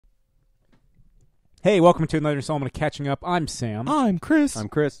Hey, welcome to another installment of Catching Up. I'm Sam. I'm Chris. I'm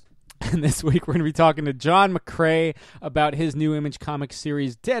Chris. And this week we're going to be talking to John McCrea about his new Image comic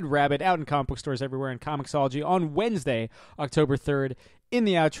series, Dead Rabbit, out in comic book stores everywhere and Comixology on Wednesday, October 3rd. In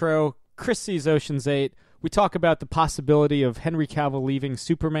the outro, Chris sees Ocean's 8. We talk about the possibility of Henry Cavill leaving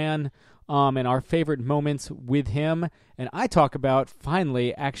Superman and our favorite moments with him. And I talk about,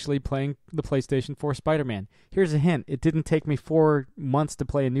 finally, actually playing the PlayStation 4 Spider-Man. Here's a hint. It didn't take me 4 months to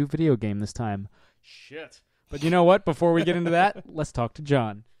play a new video game this time. Shit. But you know what? Before we get into that, let's talk to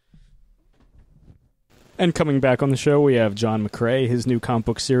John. And coming back on the show, we have John McCrea. His new comic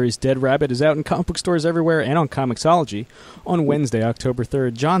book series, Dead Rabbit, is out in comic book stores everywhere and on Comixology on Wednesday, October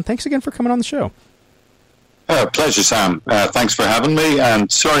 3rd. John, thanks again for coming on the show. Pleasure, Sam. Thanks for having me.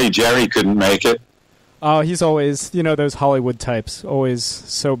 And sorry Jerry couldn't make it. Oh, he's always, those Hollywood types, always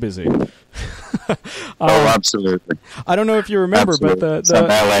so busy. Absolutely. I don't know if you remember, but some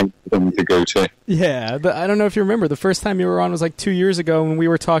LA thing to go to. Yeah, I don't know if you remember. The first time you were on was like 2 years ago when we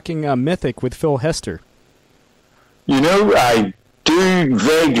were talking Mythic with Phil Hester. I do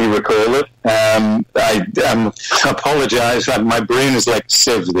vaguely recall it. I apologize. My brain is like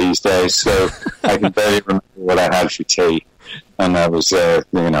sieve these days, so I can barely remember what I had for tea. And that was, 5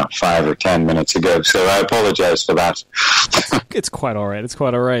 or 10 minutes ago. So I apologize for that. It's quite all right. It's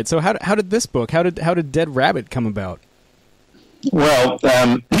quite all right. So how did this book, how did Dead Rabbit come about? Well,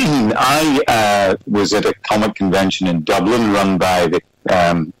 I was at a comic convention in Dublin run by the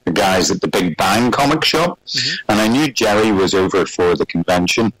guys at the Big Bang comic shop, and I knew Jerry was over for the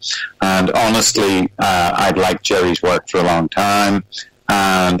convention. And honestly, I'd liked Jerry's work for a long time.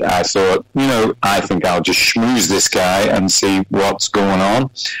 And I thought, I think I'll just schmooze this guy and see what's going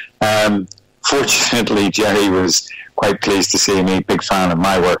on. Fortunately, Jerry was quite pleased to see me, big fan of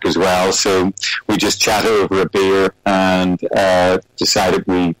my work as well. So we just chatted over a beer and decided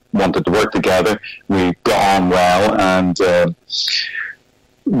we wanted to work together. We got on well, and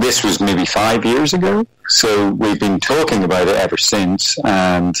this was maybe 5 years ago. So we've been talking about it ever since,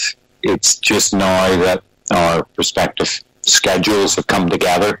 and it's just now that our respective schedules have come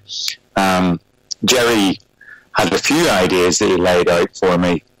together. Jerry had a few ideas that he laid out for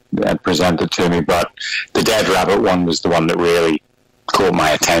me and presented to me, but the Dead Rabbit one was the one that really caught my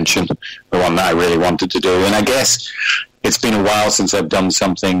attention, the one that I really wanted to do. And I guess it's been a while since I've done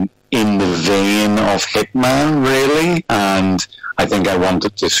something in the vein of Hitman, really, and I think I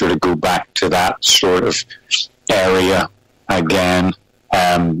wanted to sort of go back to that sort of area again.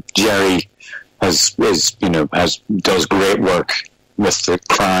 Jerry does great work with the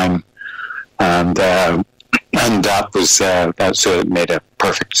crime, and so it made a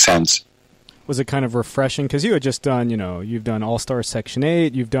perfect sense. Was it kind of refreshing? Because you had just done, you've done All-Star Section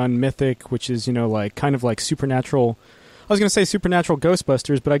 8, you've done Mythic, which is, kind of like Supernatural. I was going to say Supernatural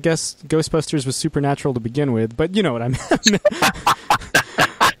Ghostbusters, but I guess Ghostbusters was supernatural to begin with, but you know what I meant.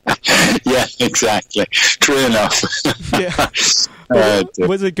 Yeah, exactly. True enough. Yeah.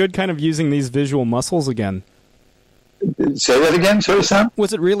 Was it good kind of using these visual muscles again? Say that again, sorry, Sam?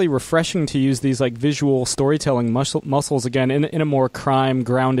 Was it really refreshing to use these like visual storytelling muscles again in a more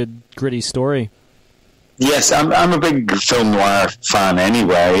crime-grounded, gritty story? Yes, I'm a big film noir fan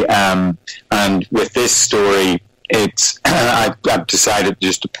anyway, and with this story, it's I've decided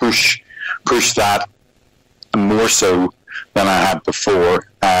just to push that more so than I had before,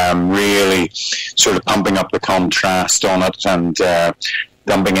 really sort of pumping up the contrast on it and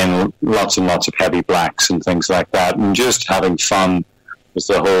dumping in lots and lots of heavy blacks and things like that, and just having fun with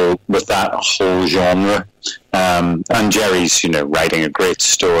that whole genre. And Jerry's, writing a great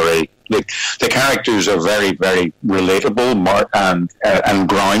story. The characters are very, very relatable and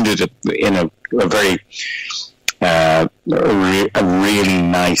grounded in a very a really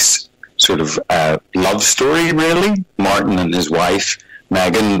nice sort of love story, really. Martin and his wife,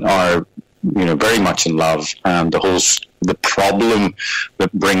 Megan, are very much in love, and the problem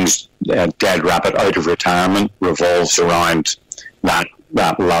that brings Dead Rabbit out of retirement revolves around that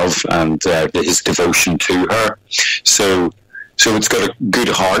love and his devotion to her. So it's got a good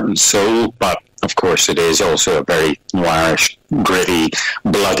heart and soul, but of course it is also a very noirish, gritty,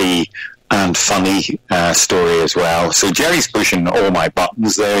 bloody, and funny story as well. So Jerry's pushing all my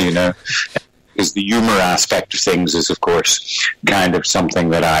buttons there, because the humor aspect of things is, of course, kind of something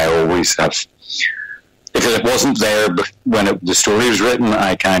that I always have. If it wasn't there when the story was written,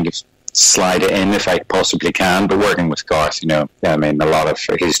 I kind of slide it in if I possibly can. But working with Garth, a lot of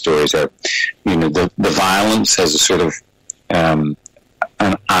his stories are, the violence has a sort of an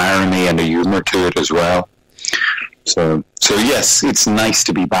irony and a humor to it as well. So yes, it's nice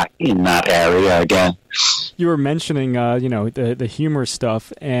to be back in that area again. You were mentioning, the humor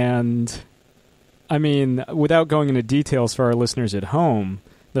stuff, and I mean, without going into details for our listeners at home,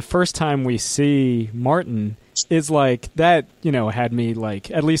 the first time we see Martin is like that, had me like,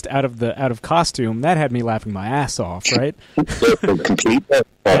 at least out of costume, that had me laughing my ass off, right? Complete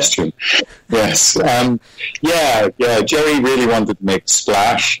costume. Yes. Jerry really wanted to make a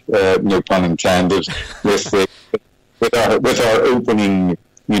splash, no pun intended, with our opening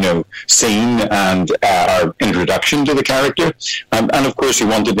scene and our introduction to the character. And of course, he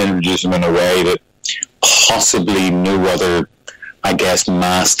wanted to introduce him in a way that possibly no other, I guess,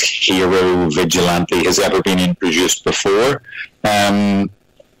 masked hero vigilante has ever been introduced before. I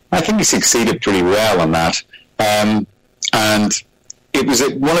think he succeeded pretty well on that. And it was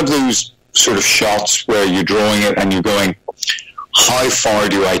one of those sort of shots where you're drawing it and you're going, how far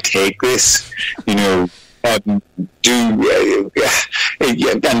do I take this? And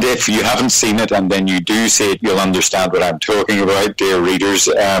if you haven't seen it and then you do see it, you'll understand what I'm talking about, dear readers.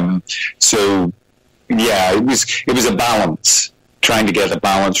 So yeah, it was a balance, trying to get a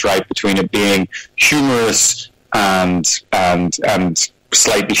balance right between it being humorous and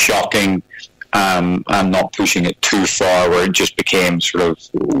slightly shocking, and not pushing it too far where it just became sort of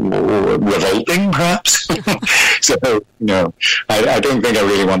revolting, perhaps. So, I don't think I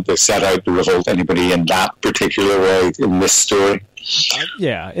really want to set out to revolt anybody in that particular way in this story.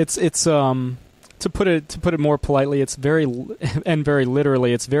 Yeah, it's to put it more politely, it's very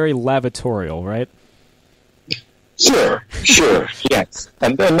literally, it's very lavatorial, right? Sure, yes.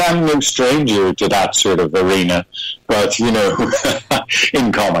 And I'm no stranger to that sort of arena, but, in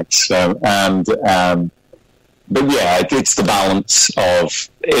comics. But yeah, it's the balance of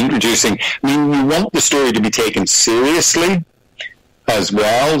introducing. I mean, you want the story to be taken seriously as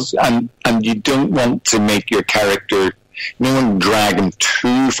well, and you don't want to make your character, drag him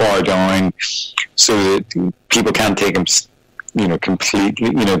too far down so that people can't take him completely,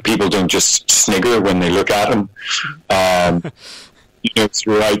 people don't just snigger when they look at him,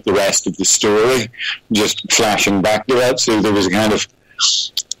 throughout the rest of the story, just flashing back to that. So there was a kind of,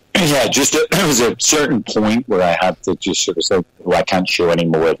 there was a certain point where I had to just sort of say, I can't show any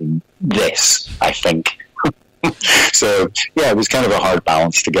more than this, I think. So, yeah, it was kind of a hard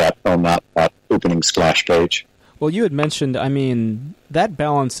balance to get on that opening splash page. Well, you had mentioned, I mean, that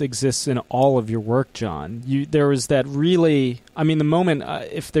balance exists in all of your work, John. There was that really, I mean, the moment,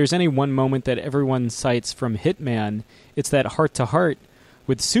 if there's any one moment that everyone cites from Hitman, it's that heart-to-heart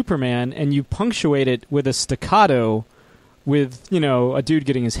with Superman, and you punctuate it with a staccato with, a dude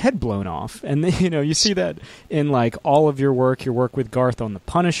getting his head blown off. And, you see that in, like, all of your work with Garth on The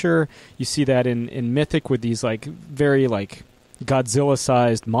Punisher. You see that in Mythic with these, like, very, like,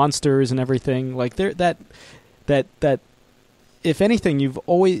 Godzilla-sized monsters and everything. Like, that if anything,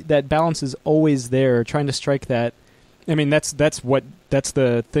 that balance is always there, trying to strike that. I mean, that's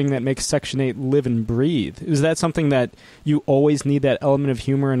the thing that makes Section 8 live and breathe. Is that something that you always need, that element of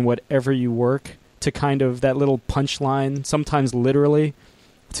humor in whatever you work, to kind of that little punchline, sometimes literally,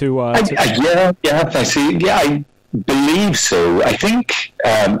 I see. Yeah, I believe so. I think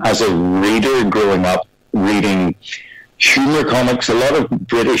as a reader growing up reading humor comics, a lot of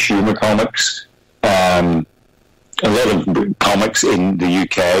British humor comics, a lot of comics in the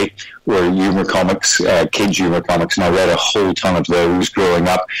UK were humor comics, kids' humor comics, and I read a whole ton of those growing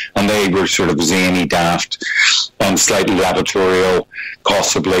up, and they were sort of zany, daft, and slightly lavatorial,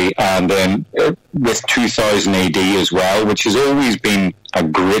 possibly. And then with 2000 AD as well, which has always been a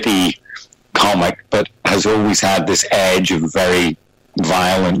gritty comic, but has always had this edge of very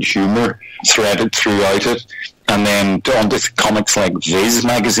violent humor threaded throughout it. And then on to comics like Viz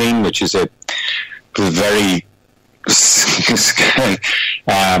magazine, which is a very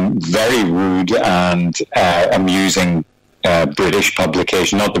very rude and amusing British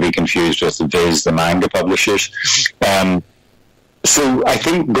publication, not to be confused with the Viz, the manga publishers. So I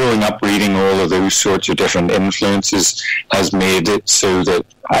think growing up reading all of those sorts of different influences has made it so that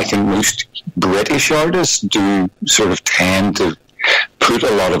I think most British artists do sort of tend to put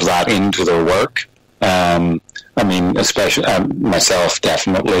a lot of that into their work. I mean, especially myself,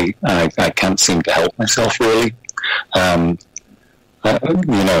 definitely. I can't seem to help myself, really.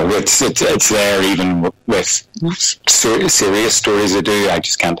 It's there even with serious stories I do. I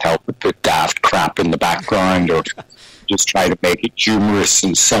just can't help but put daft crap in the background, or just try to make it humorous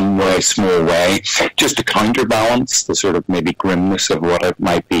in some way, small way, just to counterbalance the sort of maybe grimness of what it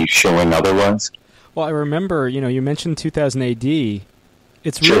might be showing otherwise. Well, I remember, you mentioned 2000 AD.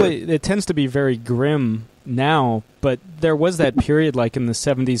 It's really, it tends to be very grim now, but there was that period like in the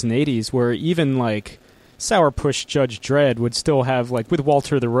 70s and 80s where even like Sourpuss Judge Dredd would still have, like with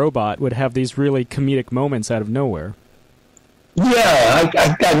Walter the Robot, would have these really comedic moments out of nowhere.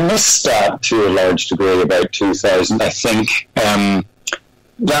 I missed that to a large degree about 2000. I think that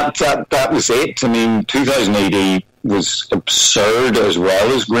was it. I mean, 2000 AD was absurd as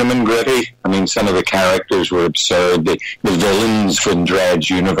well as grim and gritty. I mean, some of the characters were absurd. The villains from Dread's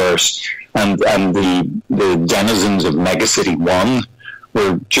universe and the denizens of Megacity 1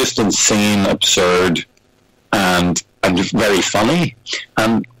 were just insane, absurd, and very funny.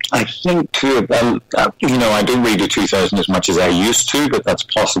 And I think too, I don't read the 2000 as much as I used to, but that's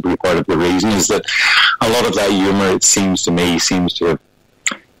possibly part of the reason, is that a lot of that humour, it seems to have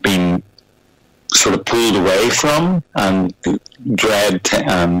been sort of pulled away from, and Dread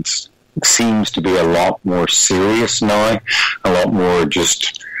seems to be a lot more serious now, a lot more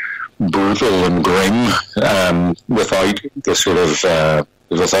just brutal and grim, without the sort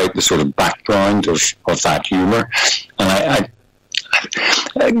of background of that humour. And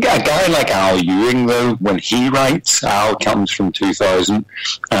a guy like Al Ewing, though, when he writes, Al comes from 2000,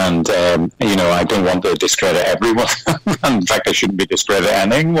 and I don't want to discredit everyone. In fact, I shouldn't be discrediting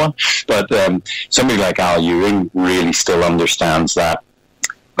anyone. But somebody like Al Ewing really still understands that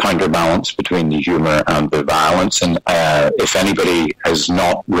counterbalance between the humour and the violence. And if anybody has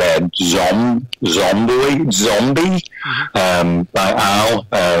not read Zombie by Al,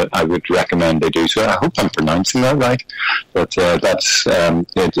 I would recommend they do so. I hope I'm pronouncing that right, but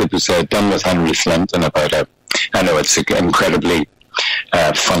it was done with Henry Flint, and I know it's an incredibly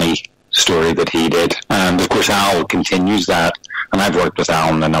funny story that he did, and of course Al continues that, and I've worked with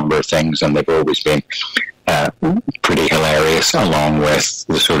Al on a number of things, and they've always been pretty hilarious, along with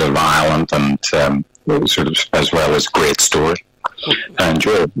the sort of violent and sort of, as well as great story. I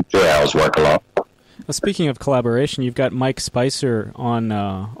enjoy Al's work a lot. Well, speaking of collaboration, you've got Mike Spicer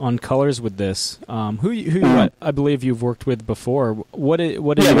on colors with this. Who I believe you've worked with before. What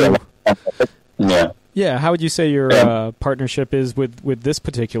Yeah, how would you say your partnership is with this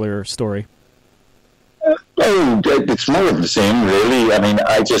particular story? It's more of the same, really. I mean,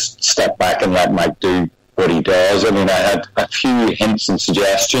 I just step back and let Mike do what he does. I mean, I had a few hints and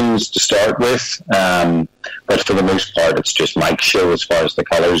suggestions to start with, but for the most part, it's just Mike's show as far as the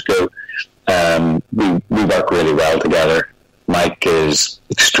colours go. We work really well together. Mike is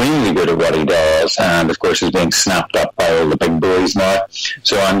extremely good at what he does, and of course is being snapped up by all the big boys now.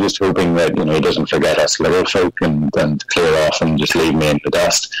 So I'm just hoping that he doesn't forget us little folk and clear off and just leave me in the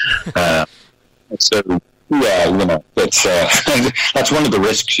dust. So yeah, it's that's one of the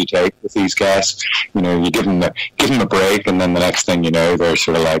risks you take with these guys. You give them a break, and then the next thing you know, they're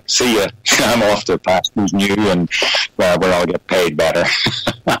sort of like, "See ya, I'm off to pastures new, and where I'll get paid better."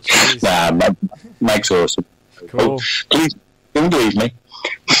 Mike's awesome. Cool. Please don't leave me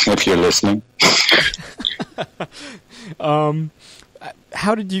if you're listening. How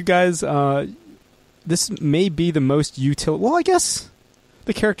did you guys? This may be the most Well, I guess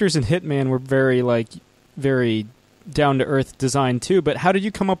the characters in Hitman were very down to earth design too. But how did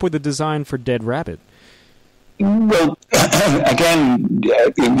you come up with the design for Dead Rabbit? Well, again,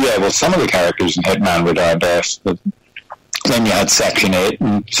 well, some of the characters in Hitman were down to earth, but then you had Section 8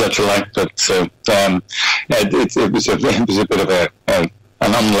 and such like. But so it was a bit of an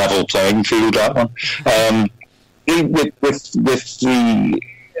unlevel playing field, that one. With the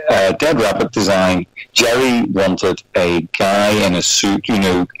Dead Rabbit design, Jerry wanted a guy in a suit,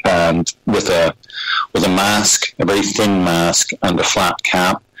 and with a mask, a very thin mask, and a flat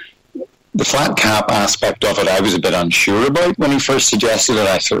cap. The flat cap aspect of it, I was a bit unsure about when he first suggested it.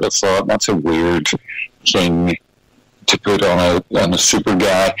 I sort of thought that's a weird thing to put on a super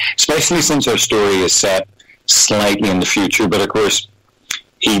guy, especially since our story is set slightly in the future. But of course,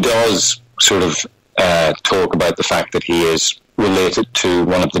 he does sort of talk about the fact that he is related to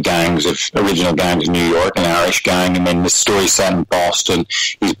one of the original gangs in New York, an Irish gang. I mean, the story's set in Boston.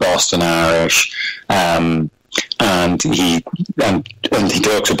 He's Boston Irish, and he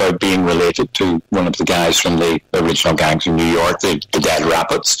talks about being related to one of the guys from the original gangs in New York, the Dead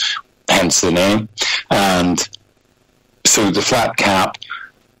Rabbits, hence the name. And so the flat cap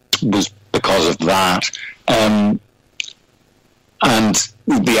was because of that. And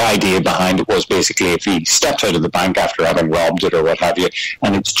the idea behind it was basically if he steps out of the bank after having robbed it or what have you,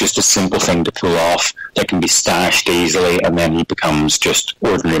 and it's just a simple thing to pull off that can be stashed easily, and then he becomes just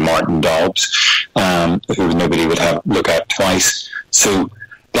ordinary Martin Dobbs, who nobody would look at twice. So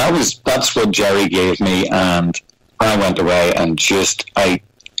that's what Jerry gave me, and I went away and I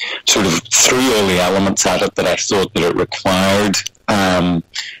sort of threw all the elements at it that I thought that it required,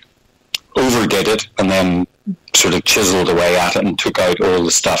 overdid it, and then sort of chiseled away at it and took out all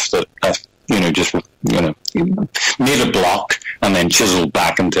the stuff that just made a block and then chiseled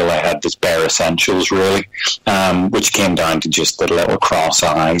back until I had this bare essentials, really, which came down to just the little cross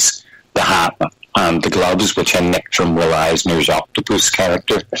eyes, the hat, and the gloves, which I nicked from Will Eisner's Octopus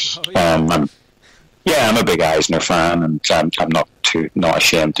character. Oh, yeah. I'm a big Eisner fan, and I'm not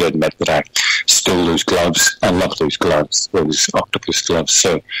ashamed to admit that I stole those gloves. I love those gloves, those octopus gloves.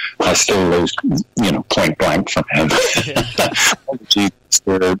 So I stole those, point blank from him.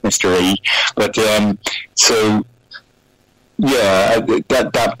 Mr. E. But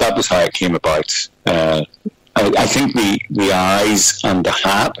that was how it came about. I think the eyes and the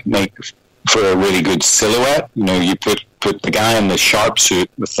hat make for a really good silhouette. You put the guy in the sharp suit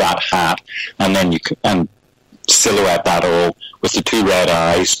with that hat, and then you can silhouette that all with the two red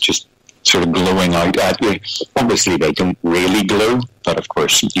eyes just sort of glowing out at you. Obviously, they don't really glow, but of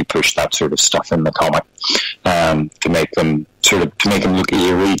course, you push that sort of stuff in the comic to make them look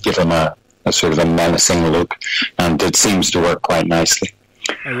eerie, give them a sort of a menacing look, and it seems to work quite nicely.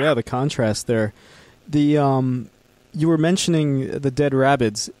 Oh yeah, the contrast there. You were mentioning the dead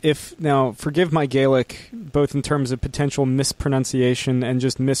rabbits. Now, forgive my Gaelic, both in terms of potential mispronunciation and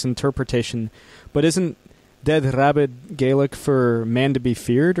just misinterpretation, but isn't dead rabbit Gaelic for man to be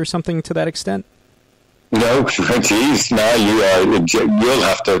feared or something to that extent? No, geez, no, you'll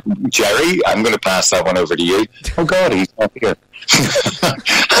have to, Jerry, I'm going to pass that one over to you. Oh God, he's not here.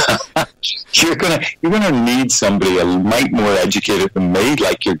 You're gonna need somebody a mite more educated than me,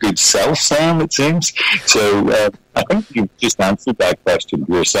 like your good self, Sam, it seems. So I think you just answered that question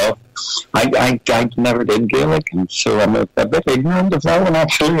yourself. I never did Gaelic, and so I'm a bit ignorant of that one,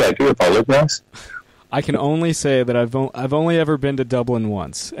 actually. I do apologise. I can only say that I've only ever been to Dublin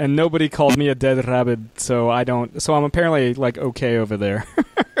once, and nobody called me a dead rabbit, so I'm apparently okay over there.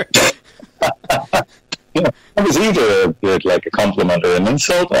 Yeah, it was either like a compliment or an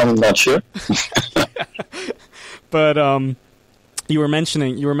insult. I'm not sure. But you were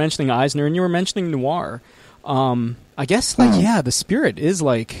mentioning Eisner, and you were mentioning noir. I guess the Spirit is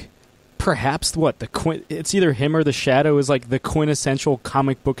perhaps it's either him or the Shadow is the quintessential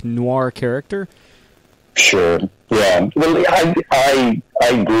comic book noir character. Sure. Yeah. Well, I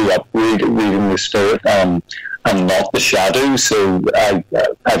grew up reading the Spirit. I'm not the Shadow, so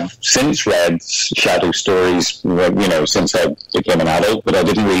I've since read Shadow stories, since I became an adult, but I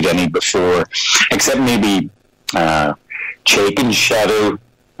didn't read any before, except maybe Chaykin's Shadow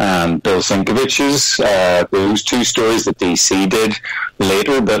and Bill Sinkovich's, those two stories that DC did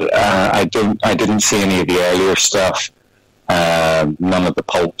later, but I didn't see any of the earlier stuff, none of the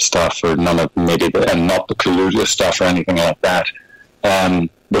pulp stuff, or none of not the Kaluta stuff or anything like that.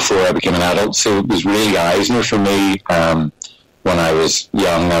 Before I became an adult, so it was really Eisner for me. When I was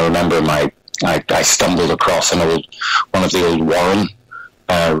young, I remember I stumbled across one of the old Warren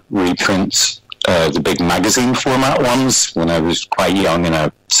reprints, the big magazine format ones, when I was quite young in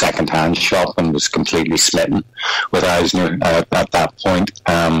a second-hand shop, and was completely smitten with Eisner at that point,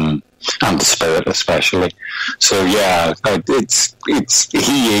 and the Spirit especially. So yeah,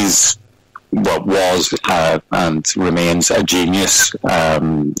 he is what was and remains a genius,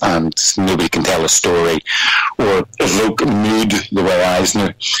 and nobody can tell a story or evoke a mood the way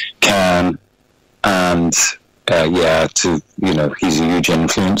Eisner can, and he's a huge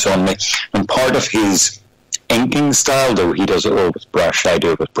influence on me. And part of his inking style, though he does it all with brush, I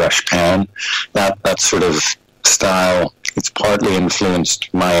do it with brush pen, that sort of style, it's partly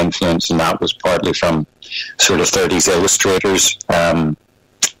influenced, my influence, and that was partly from sort of 30s illustrators,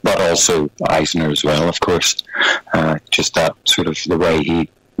 but also Eisner as well, of course. Just that sort of the way he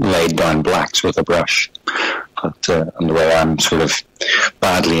laid down blacks with a brush, and the way I'm sort of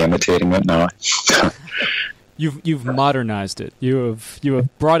badly imitating it now. You've modernized it. You have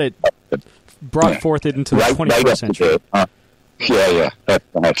brought forth it into the 21st century. That's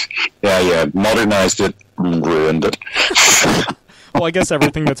right. Yeah, modernized it, ruined it. Well, I guess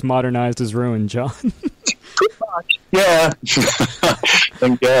everything that's modernized is ruined, John. Yeah.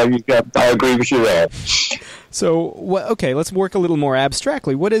 I agree with you there. So, let's work a little more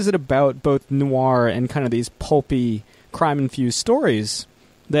abstractly. What is it about both noir and kind of these pulpy, crime-infused stories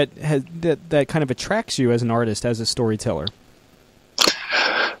that kind of attracts you as an artist, as a storyteller?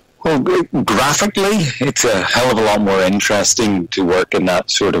 Well, graphically, it's a hell of a lot more interesting to work in that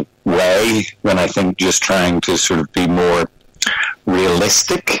sort of way than I think just trying to sort of be more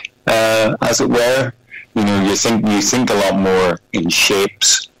realistic, as it were. You think a lot more in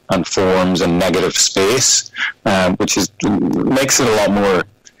shapes and forms and negative space, which makes it a lot more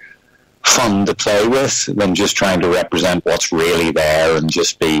fun to play with than just trying to represent what's really there and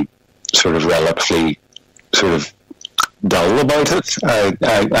just be sort of relatively sort of dull about it.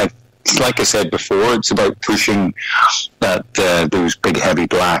 like I said before, it's about pushing those big heavy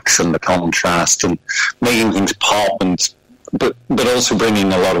blacks and the contrast and making things pop, but also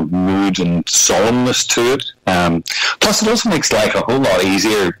bringing a lot of mood and solemnness to it. Plus, it also makes life a whole lot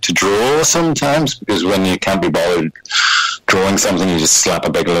easier to draw sometimes, because when you can't be bothered drawing something, you just slap a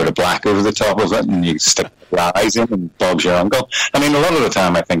big load of black over the top of it and you stick the eyes in and Bob's your uncle. I mean, a lot of the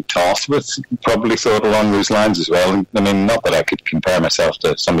time I think Toth was probably thought along those lines as well. I mean, not that I could compare myself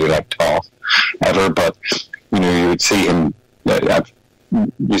to somebody like Toth ever, but, you would see him... you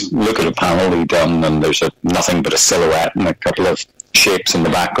look at a panel he done, and there's nothing but a silhouette and a couple of shapes in the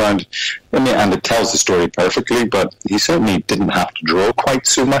background. I mean, and it tells the story perfectly, but he certainly didn't have to draw quite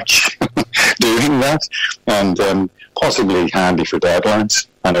so much doing that, and possibly handy for deadlines.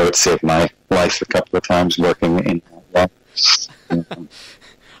 I know it saved my life a couple of times working in that.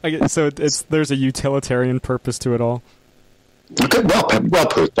 So there's a utilitarian purpose to it all. Okay, well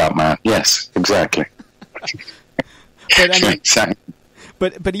put, that man. Yes, exactly. But I mean, exactly.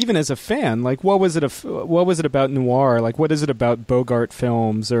 But even as a fan, like, what was it about noir? Like, what is it about Bogart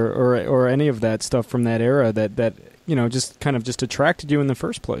films or any of that stuff from that era that just kind of just attracted you in the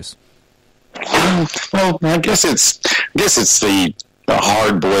first place? Well, I guess it's the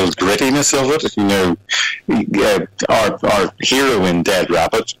hard-boiled grittiness of it. Our hero in Dead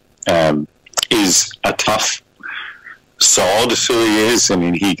Rabbit is a tough sod, so he is. I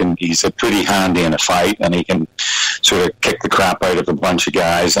mean, he's a pretty handy in a fight, and he can sort of kick the crap out of a bunch of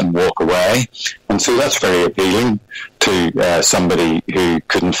guys and walk away. And so that's very appealing to somebody who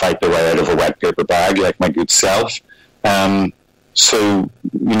couldn't fight their way out of a wet paper bag like my good self. So,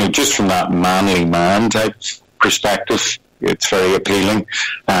 just from that manly man type perspective, it's very appealing.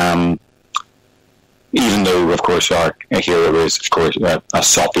 Even though, of course, our hero is, of course, a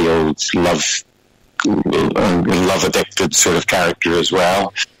soppy old love-addicted sort of character as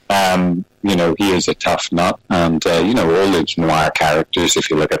well. He is a tough nut, and all those noir characters, if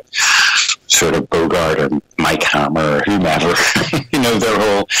you look at sort of Bogart or Mike Hammer or whomever,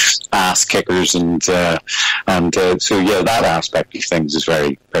 they're all ass kickers, and so that aspect of things is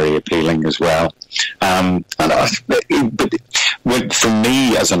very, very appealing as well. But for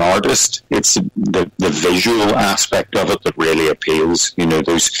me as an artist, it's the visual aspect of it that really appeals.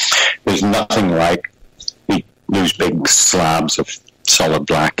 There's nothing like those big slabs of solid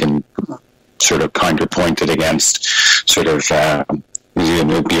black and sort of counterpointed against sort of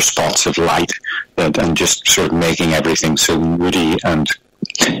your spots of light, and just sort of making everything so moody and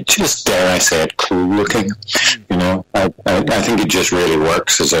just, dare I say it, cool looking. I think it just really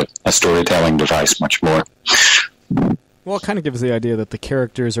works as a storytelling device much more. Well, it kind of gives the idea that the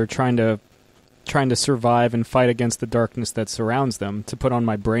characters are trying to survive and fight against the darkness that surrounds them. To put on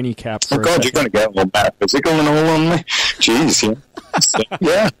my brainy cap for a second. You're going to get a little metaphysical and all on me? Jeez,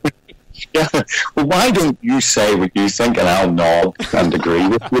 yeah. Yeah. Well, why don't you say what you think, and I'll nod and agree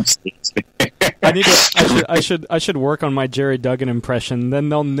with you. I should work on my Jerry Duggan impression. Then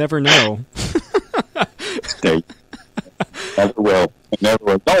they'll never know. Never will.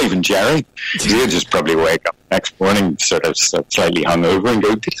 Not even Jerry. He'll just probably wake up next morning, sort of slightly hungover, and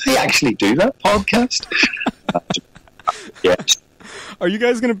go, "Did I actually do that podcast?" Yes. Are you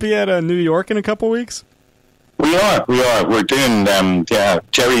guys going to be at New York in a couple weeks? We are. We're doing,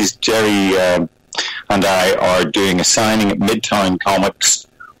 Jerry and I are doing a signing at Midtown Comics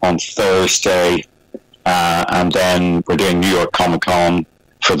on Thursday, and then we're doing New York Comic Con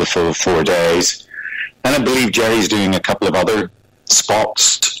for the full 4 days. And I believe Jerry's doing a couple of other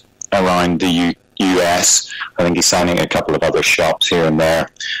spots around the US. I think he's signing a couple of other shops here and there.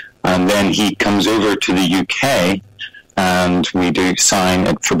 And then he comes over to the UK, and we do sign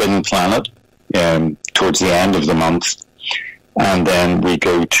at Forbidden Planet towards the end of the month. And then we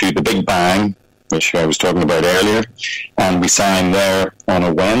go to the Big Bang, which I was talking about earlier, and we sign there on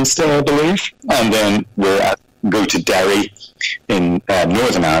a Wednesday, I believe. And then go to Derry in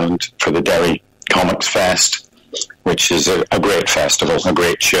Northern Ireland for the Derry Comics Fest, which is a great festival, a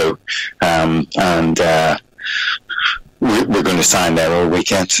great show. And we're going to sign there all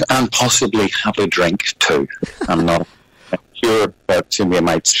weekend and possibly have a drink too. I'm not sure, but we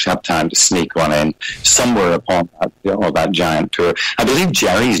might have time to sneak one in somewhere upon that giant tour. I believe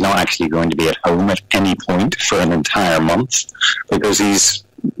Jerry's not actually going to be at home at any point for an entire month, because he's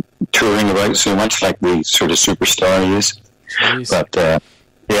touring about so much, like the sort of superstar he is. Jeez. But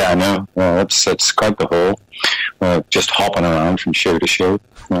yeah, I know. It's quite the whole. Just hopping around from show to show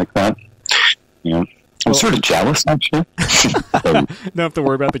like that. I'm sort of jealous, actually. Don't have to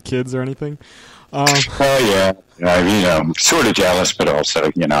worry about the kids or anything. Oh, yeah. Sort of jealous, but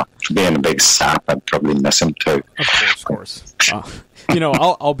also, being a big sap, I'd probably miss him too. Of course.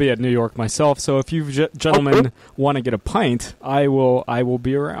 I'll be at New York myself, so if you gentlemen want to get a pint, I will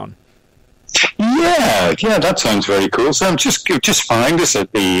be around. Yeah, that sounds very cool. So just find us at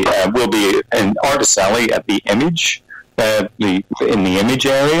we'll be in Articelli at the Image, in the Image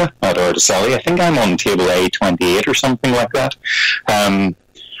area at Articelli. I think I'm on table A28 or something like that. I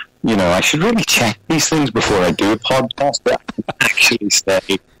should really check these things before I do a podcast, but I can actually say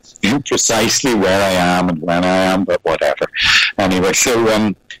precisely where I am and when I am, but whatever. Anyway,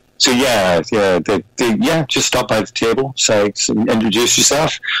 so just stop by the table, introduce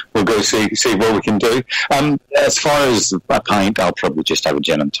yourself. We'll go see what we can do. As far as a pint, I'll probably just have a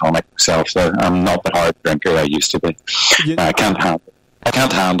gin and tonic myself. So I'm not the hard drinker I used to be. I can't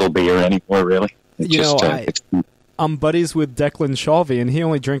handle beer anymore, really. I'm buddies with Declan Shalvey, and he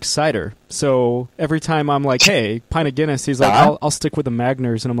only drinks cider. So every time I'm like, "Hey, pint of Guinness," he's like, "I'll stick with the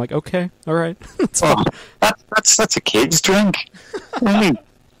Magners," and I'm like, "Okay, all right." That's a kid's drink. I mean,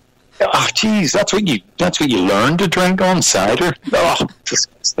 oh, geez, that's what you learn to drink on cider. Oh,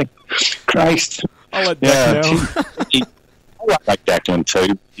 disgusting! Christ. I'll let Declan know. I like Declan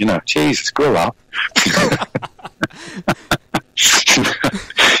too. Jesus, grow up.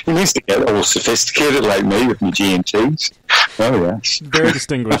 He needs to get all sophisticated like me with my G&Ts. Oh, yes. Very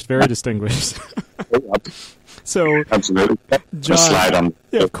distinguished, very distinguished. So, absolutely. John, slide on.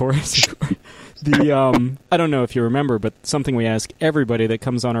 Yeah, of course. I don't know if you remember, but something we ask everybody that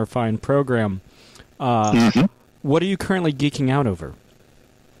comes on our fine program. What are you currently geeking out over?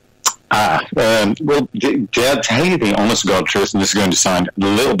 Well, to tell you the honest God truth, and this is going to sound a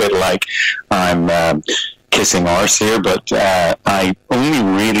little bit like I'm kissing arse here, but I only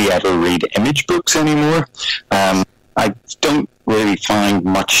really ever read image books anymore. I don't really find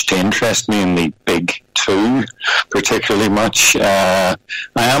much to interest me in the big two, particularly much. I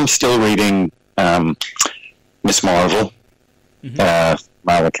am still reading Miss Marvel,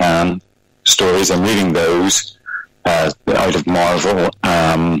 Malacan stories. I'm reading those out of Marvel.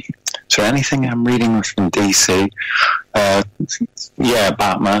 Is there anything I'm reading from DC?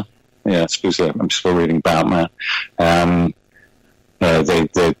 Batman. Yeah, I suppose I'm still reading Batman.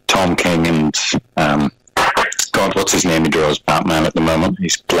 The Tom King and God, what's his name? He draws Batman at the moment.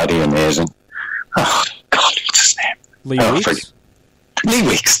 He's bloody amazing. Oh God, what's his name? Lee Weeks? Lee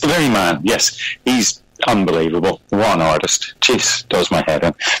Weeks, the very man. Yes, he's unbelievable. What an artist. Jeez, does my head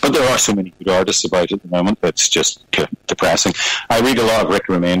in. But there are so many good artists about at the moment. It's just depressing. I read a lot of Rick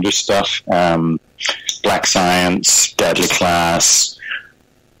Remender stuff. Black Science, Deadly Class.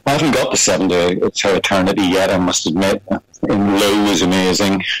 I haven't got the 7 to Eternity yet, I must admit. In Low is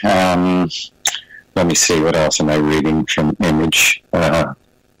amazing. Let me see, what else am I reading from Image? God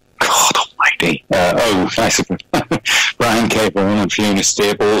almighty. I suppose Brian K. Vaughan and Fiona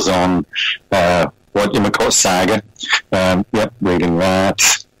Staples on what you might call Saga. Reading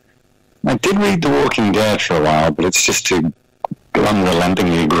that. I did read The Walking Dead for a while, but it's just too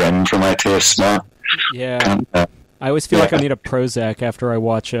unrelentingly grim for my taste now. Yeah. I always feel like I need a Prozac after I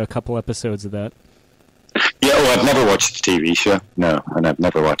watch a couple episodes of that. Yeah, I've never watched the TV show. No, and I've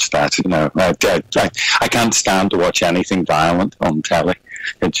never watched that. I can't stand to watch anything violent on telly.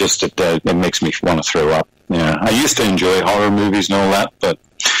 It just it makes me want to throw up. Yeah, I used to enjoy horror movies and all that, but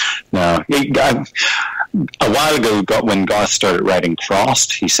no. A while ago, when Garth started writing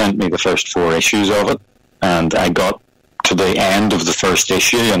Frost, he sent me the first 4 issues of it, and I got to the end of the first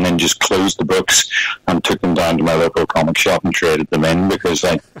issue and then just closed the books and took them down to my local comic shop and traded them in because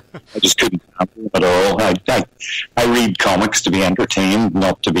I just couldn't handle them at all. I read comics to be entertained,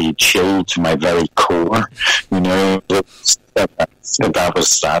 not to be chilled to my very core. That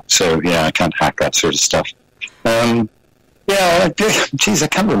was that. So yeah, I can't hack that sort of stuff. Geez, I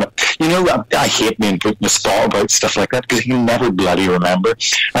can't remember. I hate being put in the spot about stuff like that because you can never bloody remember.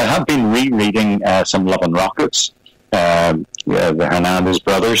 I have been rereading some Love and Rockets. The Hernandez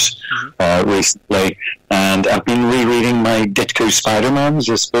brothers recently, and I've been rereading my Ditko Spider-Mans,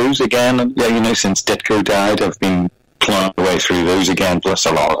 I suppose, again. Since Ditko died, I've been plowing away through those again, plus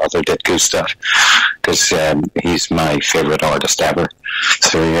a lot of other Ditko stuff, because he's my favourite artist ever.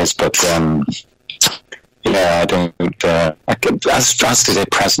 So he is, but I don't. As to the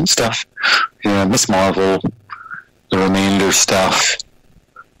present stuff, Miss Marvel, the remainder stuff.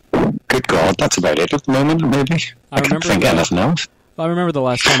 Good God, that's about it at the moment, maybe. I can't think anything else. I remember the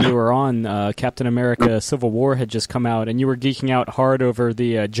last time you were on, Captain America Civil War had just come out, and you were geeking out hard over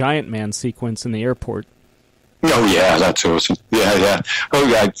the Giant Man sequence in the airport. Oh yeah, that's awesome. Yeah, yeah. Oh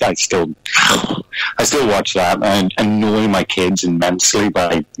yeah, I still watch that and annoy my kids immensely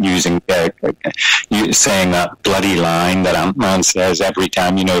by using saying that bloody line that Ant-Man says every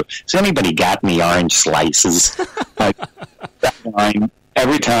time. Has anybody got any orange slices? Like that line.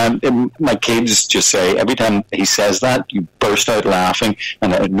 Every time my kids just say, every time he says that, you burst out laughing,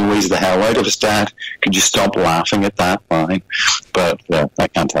 and it annoys the hell out of his dad. Could you stop laughing at that line? But I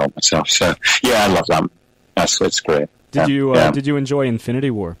can't help myself. So yeah, I love that. It's great. Did you enjoy Infinity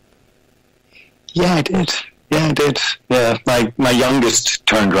War? Yeah, I did. Yeah, my youngest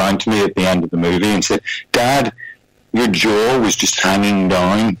turned around to me at the end of the movie and said, "Dad, your jaw was just hanging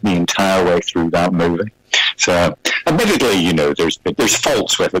down the entire way through that movie." So, admittedly, there's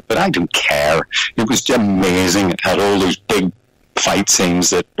faults with it, but I don't care. It was amazing. It had all those big fight scenes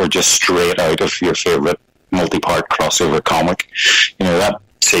that were just straight out of your favorite multi-part crossover comic. That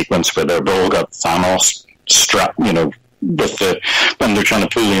sequence where they've all got Thanos strapped, when they're trying to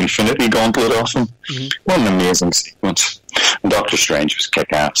pull the Infinity Gauntlet off him. Mm-hmm. What an amazing sequence. And Doctor Strange was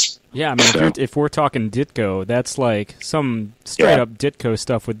kick-ass. Yeah, I mean, if we're talking Ditko, that's like some straight-up Ditko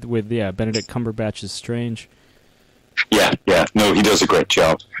stuff with Benedict Cumberbatch's Strange. Yeah. No, he does a great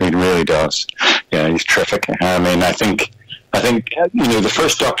job. He really does. Yeah, he's terrific. I mean, I think the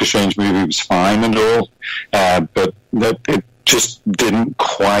first Doctor Strange movie was fine and all, but it just didn't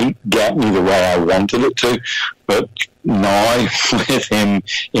quite get me the way I wanted it to. But now, with him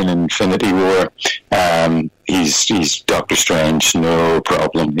in Infinity War, he's Doctor Strange, no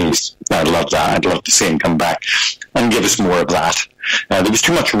problem. I'd love that. I'd love to see him come back and give us more of that. There was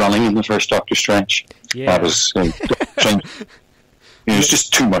too much running in the first Doctor Strange. Yeah. That was... It was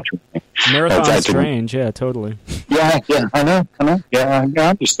just too much. Marathon Strange, yeah, totally. Yeah, I know. Yeah, I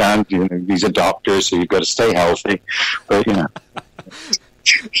understand. He's a doctor, so you've got to stay healthy. But,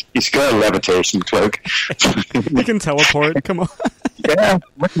 he's got a levitation cloak. He can teleport, come on. Yeah.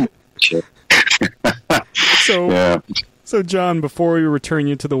 Shit. So, John, before we return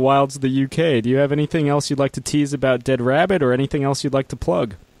you to the wilds of the UK, do you have anything else you'd like to tease about Dead Rabbit or anything else you'd like to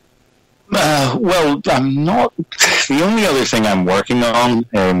plug? Well, I'm not. The only other thing I'm working on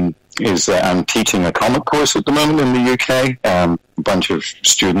is I'm teaching a comic course at the moment in the UK. A bunch of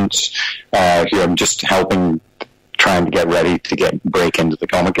students who I'm just helping, trying to get ready to break into the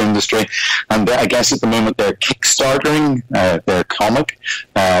comic industry. And I guess at the moment they're kickstartering their comic.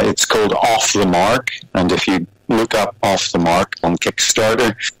 It's called Off the Mark. And if you look up Off the Mark on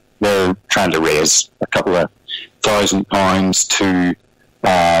Kickstarter, they're trying to raise a couple of £1,000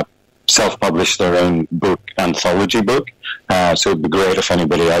 to self-publish their own anthology book. So it'd be great if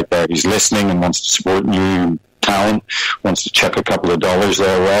anybody out there who's listening and wants to support new talent, wants to chuck a couple of dollars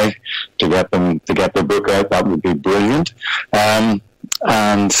their way to get their book out. That would be brilliant. And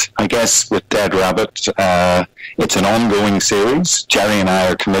I guess with Dead Rabbit, it's an ongoing series. Jerry and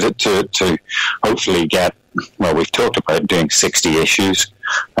I are committed to hopefully we've talked about doing 60 issues.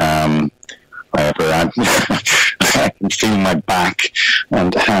 However, I can feel my back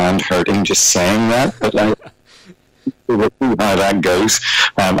and hand hurting just saying that, but we'll see how that goes.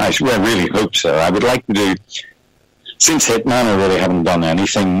 I really hope so. I would like to do, since Hitman, I really haven't done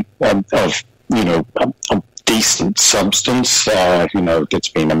anything of decent substance. It's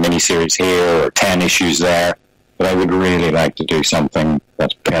been a miniseries here or 10 issues there, but I would really like to do something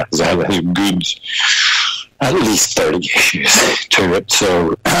that has good, at least 30 issues to it.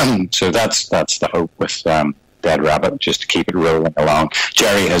 So that's the hope with Dead Rabbit, just to keep it rolling along.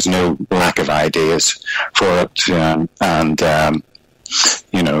 Jerry has no lack of ideas for it, and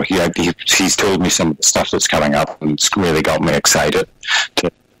he's told me some of the stuff that's coming up, and it's really got me excited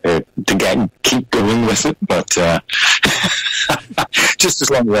to keep going with it. But just as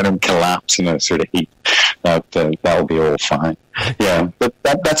long as I don't collapse in a sort of heat, that'll be all fine. Yeah, but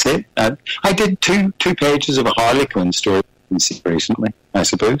that's it. I did two pages of a Harley Quinn story recently, I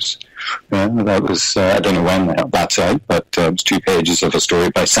suppose. That was I don't know when that's out, but it was 2 pages of a story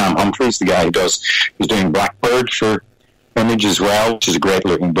by Sam Humphries, the guy who's doing Blackbird for Image as well, which is a great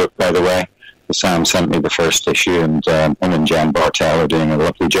looking book, by the way. Sam sent me the first issue, and him and Jen Bartel are doing a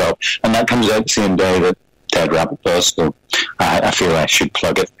lovely job. And that comes out the same day that Dead Rabbit does, so I feel I should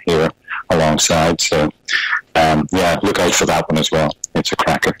plug it here alongside. So, look out for that one as well. It's a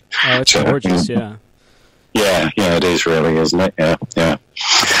cracker. Oh, it's gorgeous, yeah. Yeah, it is really, isn't it? Yeah.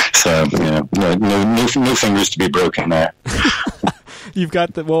 So, no fingers to be broken there. You've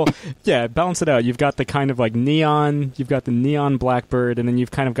got balance it out. You've got the kind of like neon, you've got the neon Blackbird, and then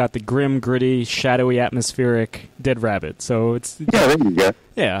you've kind of got the grim, gritty, shadowy, atmospheric Dead Rabbit. So it's... Yeah, there you go.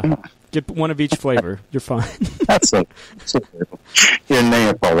 Yeah. Get one of each flavor. You're fine. That's it. You're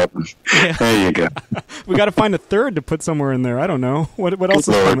Neapolitan. Yeah. There you go. We got to find a third to put somewhere in there. I don't know. What else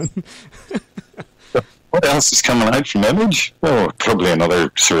is coming? What else is coming out from Image? Oh, probably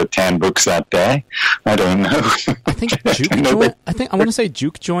another sort of 10 books that day. I don't know. I think Juke Joint. I want to say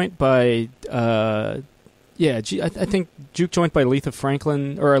Juke Joint by. I think Juke Joint by Letha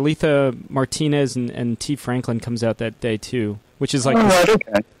Franklin or Letha Martinez and T. Franklin comes out that day too, which is like. Oh, right,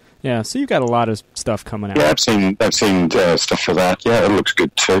 okay. Yeah, so you got a lot of stuff coming out. Yeah, I've seen stuff for that. Yeah, it looks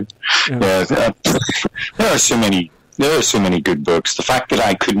good too. Yeah, there are so many good books. The fact that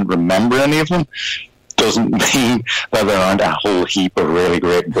I couldn't remember any of them doesn't mean that there aren't a whole heap of really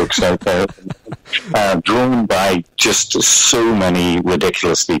great books out there, drawn by just so many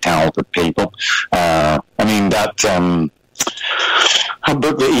ridiculously talented people. I mean, that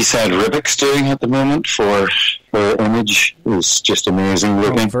book that Esad Ribic's doing at the moment for Image is just amazing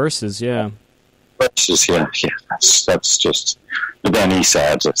looking. Verses, yeah. Verses, yeah. That's just. But then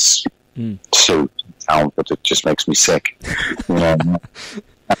Esad, it's so talented, it just makes me sick. I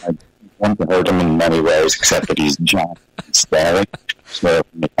want to hurt him in many ways, except that he's giant and scary. So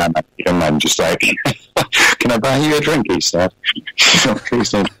every time I meet him, I'm just like, "Can I buy you a drink?" He said. He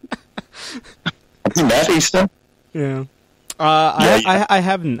said, "Have you met Easter?" Yeah. I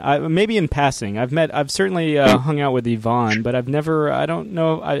haven't. Maybe in passing. I've certainly hung out with Yvonne, but I've never. I don't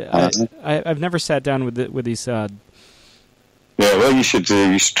know. I've never sat down with Esad. Yeah, well, you should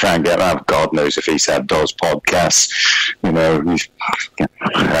try and get that. God knows if Esad does podcasts. I don't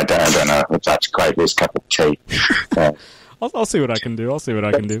know if that's quite his cup of tea. I'll see what I can do.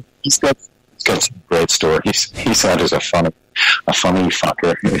 He's got some great stories. Esad is a funny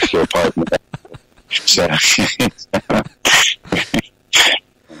fucker, if you'll pardon me. So,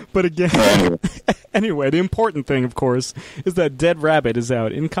 but again, anyway, the important thing, of course, is that Dead Rabbit is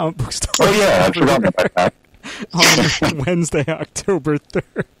out in comic book stores. Oh yeah, I forgot about that. On Wednesday, October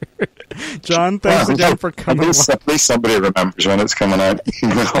 3rd. John, thanks again for coming. At least somebody remembers when it's coming out.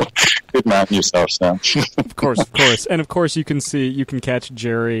 Good man yourself, Sam. Of course, and of course you can catch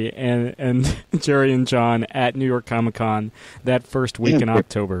Jerry and Jerry and John at New York Comic Con that first week in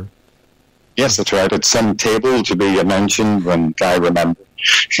October. Yes, that's right. It's some table to be mentioned when I remember.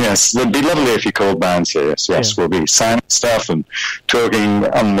 Yes, it'd be lovely if you called down serious. Yes, we'll be signing stuff and talking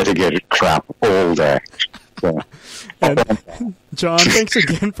unmitigated crap all day. So. And John, thanks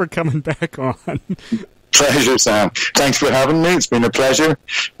again for coming back on. Pleasure, Sam. Thanks for having me. It's been a pleasure.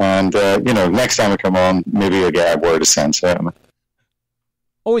 And, next time I come on, maybe you'll get a word of sense out of me.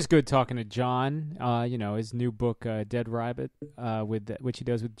 Always good talking to John. His new book, Dead Rabbit, which he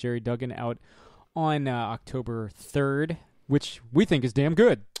does with Jerry Duggan, out on October 3rd, which we think is damn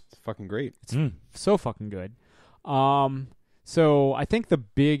good. It's fucking great. It's so fucking good. So I think the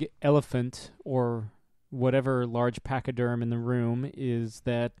big elephant or whatever large pachyderm in the room is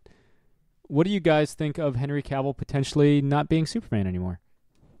that what do you guys think of Henry Cavill potentially not being Superman anymore?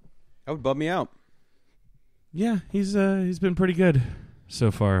 That would bum me out. Yeah, he's been pretty good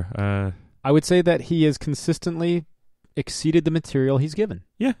so far. I would say that he has consistently exceeded the material he's given.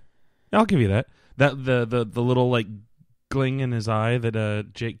 Yeah, I'll give you that. That the little like gling in his eye that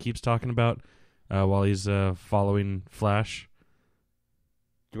Jake keeps talking about while he's following Flash.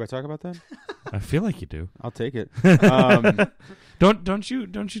 Do I talk about that? I feel like you do. I'll take it. Don't you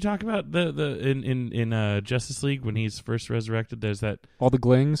talk about the in Justice League when he's first resurrected? There's that all the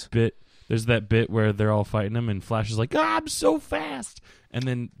glings bit. There's that bit where they're all fighting him, and Flash is like, I'm so fast, and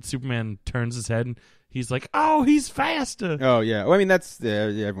then Superman turns his head, and he's like, oh, he's faster. Oh yeah, well, I mean that's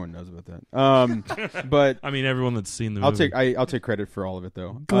everyone knows about that. But I mean everyone that's seen the movie. I'll take credit for all of it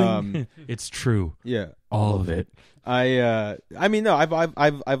though. It's true. Yeah, all of it. I mean no, I've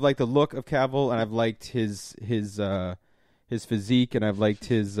liked the look of Cavill, and I've liked his physique, and I've liked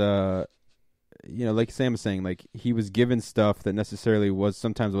his like Sam was saying, like he was given stuff that necessarily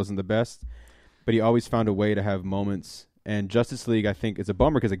sometimes wasn't the best, but he always found a way to have moments. And Justice League, I think, is a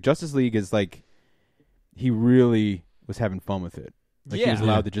bummer because like Justice League is like he really was having fun with it. Like he was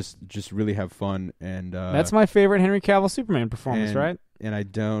allowed to just really have fun, and that's my favorite Henry Cavill Superman performance, right? And I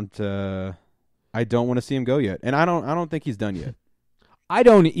don't want to see him go yet, and I don't think he's done yet. I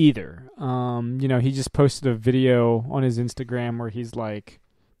don't either. He just posted a video on his Instagram where he's like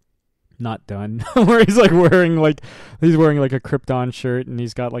not done, where he's like wearing like a Krypton shirt and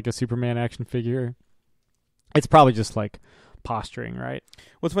he's got like a Superman action figure. It's probably just like posturing, right?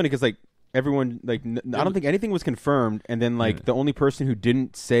 Well, it's funny because like everyone like I don't think anything was confirmed, and then like the only person who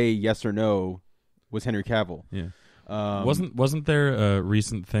didn't say yes or no was Henry Cavill. Yeah. Wasn't there a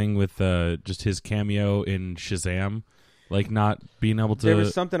recent thing with just his cameo in Shazam, like not being able to? There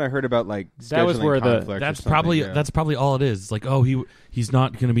was something I heard about like that was where that's probably all it is. It's like, oh, he's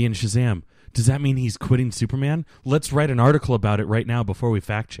not going to be in Shazam. Does that mean he's quitting Superman? Let's write an article about it right now before we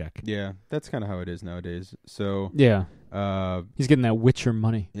fact check. Yeah, that's kind of how it is nowadays. So Yeah. uh, He's getting that Witcher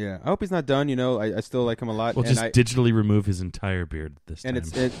money. yeah, I hope he's not done. You know, I still like him a lot. We'll and just digitally remove his entire beard this time.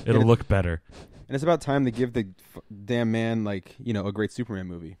 and It'll look better. And it's about time to give the damn man a great Superman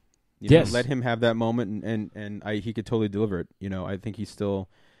movie. Yes. Let him have that moment, and he could totally deliver it. I think he still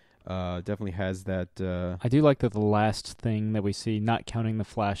definitely has that. I do like that the last thing that we see, not counting the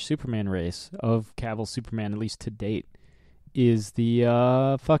Flash Superman race of Cavill's Superman, at least to date, is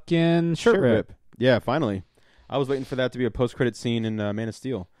the fucking shirt rip. Yeah, finally. I was waiting for that to be a post-credit scene in Man of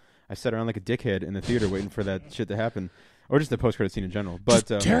Steel. I sat around like a dickhead in the theater waiting for that shit to happen. Or just a post-credit scene in general. But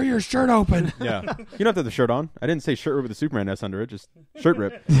Just tear your shirt open. Yeah. You don't have to have the shirt on. I didn't say shirt rip with a Superman S under it, just shirt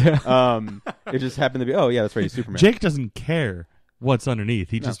rip. It just happened to be, oh, yeah, that's right, he's Superman. Jake doesn't care what's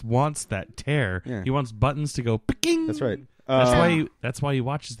underneath. He just wants that tear. Yeah. He wants buttons to go picking. That's right. That's why he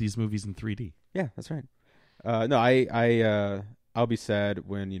watches these movies in 3D. Yeah, that's right. No, I'll be sad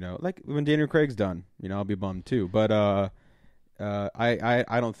when when Daniel Craig's done. I'll be bummed too. But I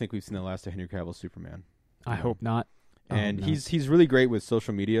don't think we've seen the last of Henry Cavill's Superman. I hope not. And he's really great with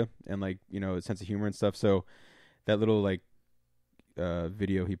social media and a sense of humor and stuff. So that little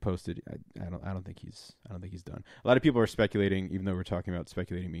video he posted, I don't think he's done. A lot of people are speculating, even though we're talking about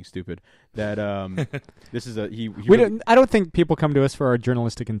speculating being stupid, that this is I don't think people come to us for our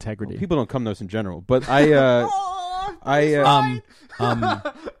journalistic integrity. Well, people don't come to us in general, but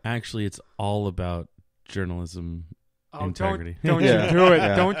actually, it's all about journalism integrity. Don't Yeah. you do it.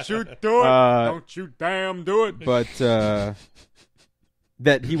 Yeah. Don't you do it. Don't you damn do it. But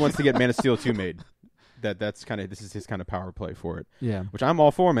that he wants to get Man of Steel 2 made. This is his kind of power play for it. Yeah. Which I'm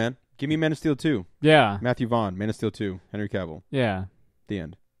all for, man. Give me Man of Steel 2. Yeah. Matthew Vaughn, Man of Steel 2, Henry Cavill. Yeah. The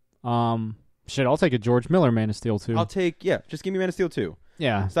end. Shit, I'll take a George Miller Man of Steel too. Just give me Man of Steel 2.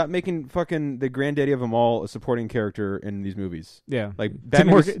 Yeah. Stop making fucking the granddaddy of them all a supporting character in these movies. Yeah. Like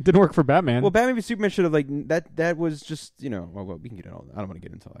didn't work for Batman. Well, Batman v Superman should have that was just well we can get it all. I don't want to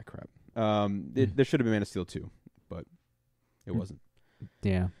get into all that crap. There should have been Man of Steel 2, but it wasn't.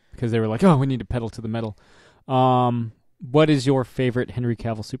 Yeah, because they were like, oh, we need to pedal to the metal. What is your favorite Henry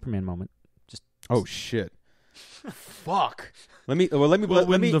Cavill Superman moment? Oh shit. Fuck. Let me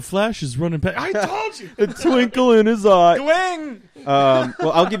the Flash is running past. I told you. the twinkle in his eye. Gwing!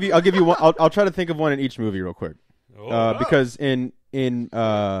 Well, I'll give you one. I'll try to think of one in each movie real quick. Because in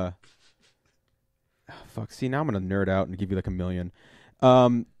fuck. See, now I'm gonna nerd out and give you like a million.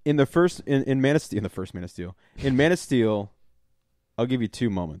 In the first in Man of Steel, in Man of Steel, I'll give you two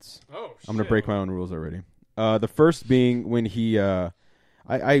moments. Oh, shit. I'm gonna break my own rules already. The first being when he I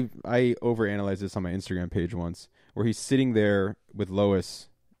overanalyzed this on my Instagram page once, where he's sitting there with Lois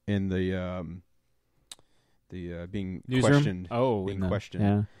in the being Newsroom? questioned. Being questioned.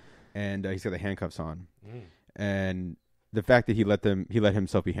 Yeah. And he's got the handcuffs on. And the fact that he let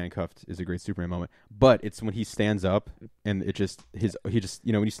himself be handcuffed is a great Superman moment. But it's when he stands up and when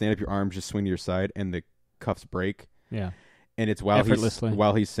you stand up, your arms just swing to your side and the cuffs break. Yeah. And it's while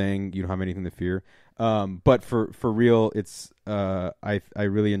he's saying you don't have anything to fear. But for real, it's I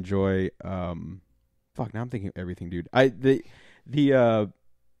really enjoy. Fuck, now I'm thinking of everything, dude. The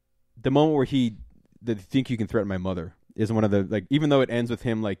moment where the think you can threaten my mother is one of the even though it ends with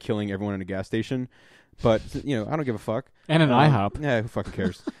him killing everyone in a gas station, but I don't give a fuck. And an IHOP. Yeah, who fucking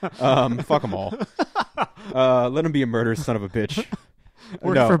cares? Fuck them all. Let him be a murderous son of a bitch.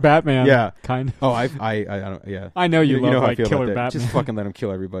 Works for Batman. Yeah, kind of. Oh, I don't. Yeah, I know you love know how I feel killer about that. Batman. Just fucking let him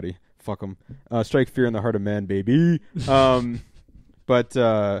kill everybody. Fuck him. Strike fear in the heart of man, baby. But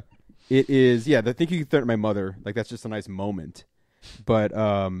it is the think you can threaten my mother. That's just a nice moment. But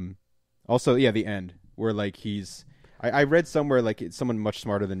also the end where he's. I read somewhere someone much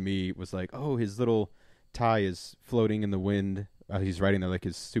smarter than me was oh, his little tie is floating in the wind. He's riding there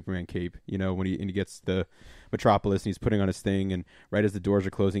his Superman cape. When he gets the Metropolis and he's putting on his thing, and right as the doors are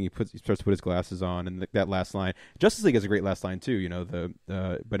closing, he starts to put his glasses on, and that last line. Justice League has a great last line too.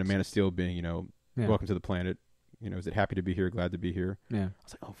 But a Man of Steel being welcome to the planet. Is it happy to be here, glad to be here? Yeah. I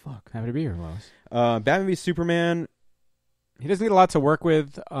was oh fuck, happy to be here, Lois. Batman v Superman. He doesn't need a lot to work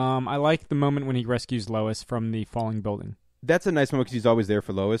with. I like the moment when he rescues Lois from the falling building. That's a nice moment because he's always there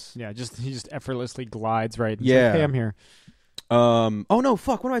for Lois. Yeah, he just effortlessly glides right. And Yeah. Hey, I'm here. Oh no,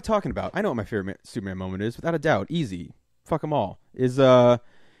 fuck! What am I talking about? I know what my favorite Superman moment is, without a doubt. Easy, fuck them all. Is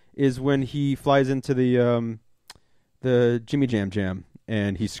when he flies into the Jimmy Jam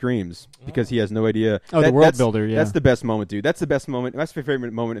and he screams because he has no idea. Oh, the world builder. Yeah, that's the best moment, dude. That's the best moment. That's my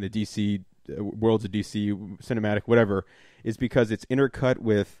favorite moment in the DC worlds of DC cinematic, whatever. Is because it's intercut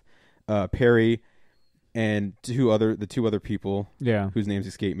with Perry and the two other people. Yeah, whose names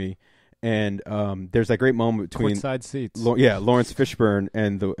escape me. and there's that great moment between courtside seats. Lawrence Fishburne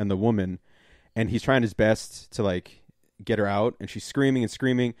and the woman, and he's trying his best to like get her out, and she's screaming and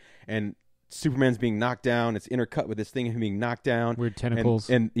screaming, and Superman's being knocked down. It's intercut with this thing of him being knocked down. Weird tentacles.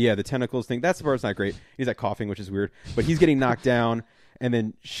 And the tentacles thing. That's the part's not great. He's like coughing, which is weird. But he's getting knocked down, and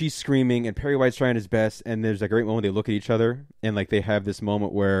then she's screaming, and Perry White's trying his best, and there's a great moment they look at each other, and like they have this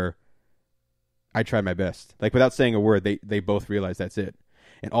moment where I tried my best. Like without saying a word, they both realize that's it.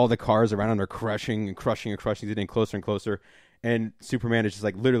 And all the cars around him are crushing and crushing and crushing, getting closer and closer. And Superman is just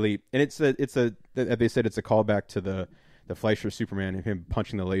like literally, and it's a they said it's a callback to the Fleischer Superman and him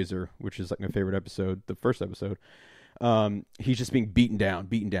punching the laser, which is like my favorite episode, the first episode. He's just being beaten down.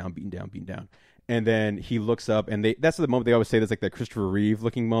 And then he looks up, and that's the moment they always say there's like that Christopher Reeve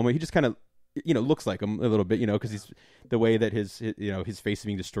looking moment. He just kind of, looks like him a little bit, because he's the way that his face is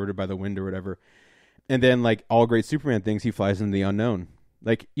being distorted by the wind or whatever. And then like all great Superman things, he flies into the unknown.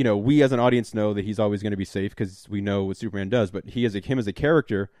 Like, we as an audience know that he's always going to be safe because we know what Superman does, but him as a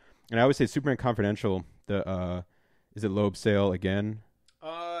character, and I always say Superman Confidential, is it Loeb Sale again?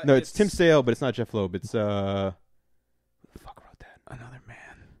 No, it's Tim Sale, but it's not Jeff Loeb. It's who the fuck wrote that? Another man.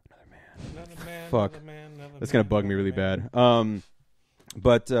 Fuck. That's gonna bug me really bad.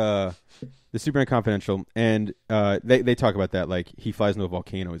 But the Superman Confidential, and they talk about that, like he flies into a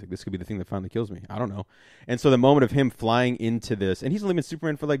volcano. He's like, this could be the thing that finally kills me. I don't know. And so the moment of him flying into this, and he's only been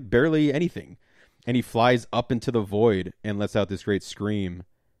Superman for like barely anything, and he flies up into the void and lets out this great scream.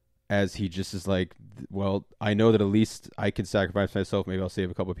 As he just is like, well, I know that at least I can sacrifice myself. Maybe I'll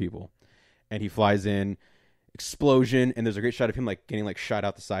save a couple of people. And he flies in, explosion, and there's a great shot of him like getting like shot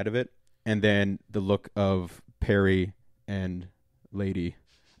out the side of it. And then the look of Perry and Lady.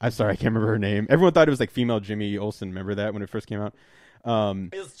 I'm sorry, I can't remember her name. Everyone thought it was like female Jimmy Olsen. Remember that when it first came out?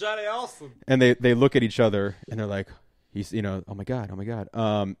 It's Johnny Olsen. And they look at each other and they're like, he's oh my god.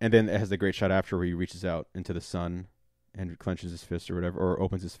 And then it has the great shot after where he reaches out into the sun and clenches his fist or whatever, or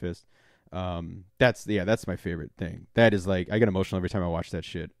opens his fist. That's my favorite thing. That is like, I get emotional every time I watch that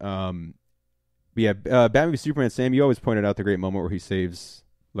shit. Batman v Superman, Sam, you always pointed out the great moment where he saves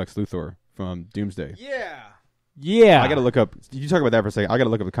Lex Luthor from Doomsday. Yeah. I gotta look up, you talk about that for a second, I gotta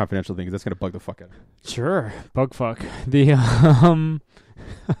look up the confidential thing, because that's gonna bug the fuck out of me. Sure. Bug fuck. The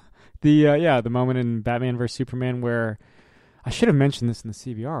moment in Batman vs Superman where, I should have mentioned this in the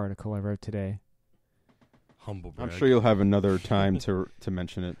CBR article I wrote today. Humble brag. I'm sure you'll have another time to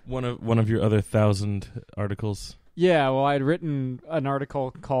mention it. One of your other 1,000 articles. Yeah, well, I had written an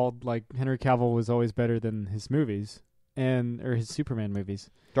article called like Henry Cavill was always better than his movies or his Superman movies.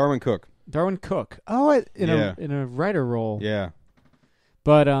 Darwin Cook. Oh, in a writer role. Yeah.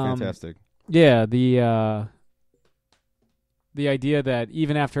 But fantastic. Yeah, the idea that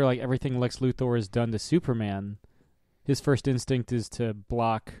even after like everything Lex Luthor has done to Superman, his first instinct is to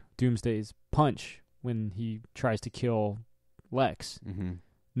block Doomsday's punch when he tries to kill Lex. Mm-hmm.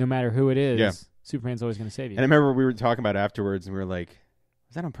 No matter who it is, yeah. Superman's always going to save you. And I remember we were talking about it afterwards, and we were like,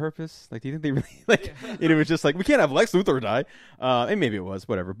 was that on purpose? Like, do you think they really, like, it was just like, we can't have Lex Luthor die. And maybe it was,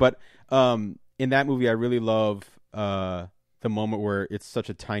 whatever. But in that movie, I really love the moment where it's such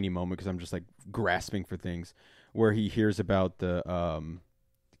a tiny moment, because I'm just like grasping for things, where he hears about the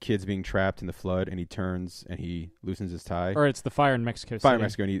kids being trapped in the flood, and he turns and he loosens his tie. Or it's the fire in Mexico City. Fire in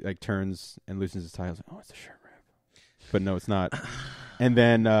Mexico, and he like turns and loosens his tie. I was like, oh, it's a shirt rip. But no, it's not. And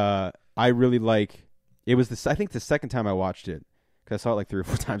then I really like, it was I think the second time I watched it, because I saw it like 3 or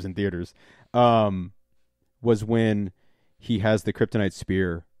 4 times in theaters, was when he has the kryptonite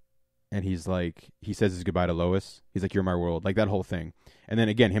spear, and he's like, he says his goodbye to Lois. He's like, you're my world. Like that whole thing. And then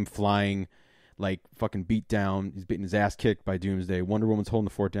again, him flying, like fucking beat down. He's getting his ass kicked by Doomsday. Wonder Woman's holding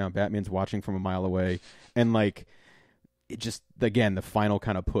the fort down. Batman's watching from a mile away. And like, it just, again, the final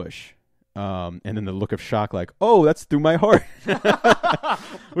kind of push. And then the look of shock, like, oh, that's through my heart.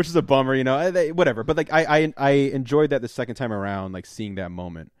 Which is a bummer, whatever. But like, I enjoyed that the second time around, like seeing that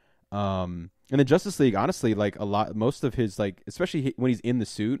moment. And then Justice League, honestly, like most of his, like, especially when he's in the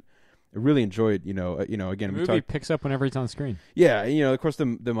suit, I really enjoyed, again, the movie picks up whenever he's on screen. Yeah, of course the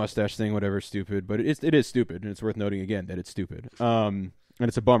mustache thing, whatever, is stupid, but it is stupid, and it's worth noting again that it's stupid. And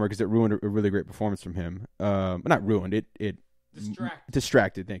it's a bummer because it ruined a really great performance from him. Not ruined, it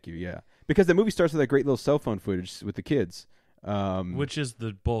distracted. Thank you. Yeah, because the movie starts with that great little cell phone footage with the kids, which is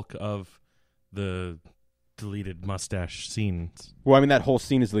the bulk of the deleted mustache scenes. Well, I mean that whole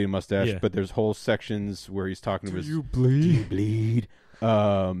scene is deleted mustache, but there's whole sections where he's talking to his. Do you bleed?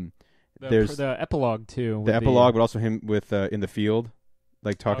 There's the epilogue too. The epilogue, but also him with in the field,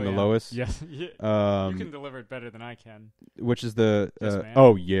 like talking to Lois. Yes, you can deliver it better than I can. Which is the yes, ma'am.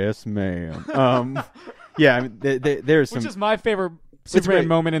 oh yes, ma'am. Yeah, I mean, there's some. Which is my favorite Superman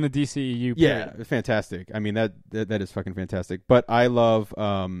moment in the DCEU. Yeah, period. fantastic. I mean that is fucking fantastic. But I love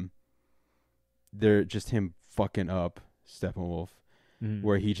they're just him fucking up Steppenwolf,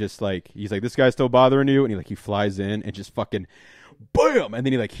 where he just he's like, this guy's still bothering you, and he flies in and just fucking bam, and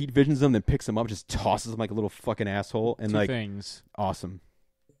then he heat visions him, then picks him up, just tosses him like a little fucking asshole, and Two things. Awesome.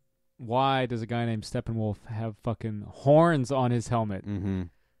 Why does a guy named Steppenwolf have fucking horns on his helmet? Mm-hmm.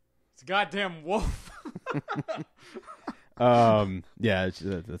 It's a goddamn wolf. Yeah,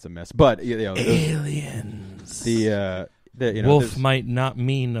 that's a mess. But aliens. The wolf might not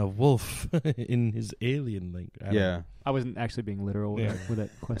mean a wolf in his alien link. I wasn't actually being literal with that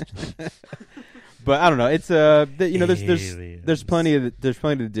question. But I don't know. It's there's plenty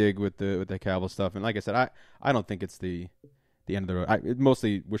to dig with the Cavill stuff, and like I said, I don't think it's the end of the road. It's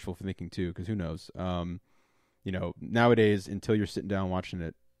mostly wishful thinking too, because who knows? Nowadays, until you're sitting down watching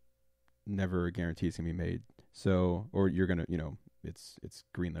it, never a guarantee it's gonna be made. So, or you're gonna, it's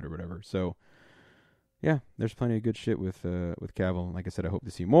greenlit or whatever. So, yeah, there's plenty of good shit with Cavill. Like I said, I hope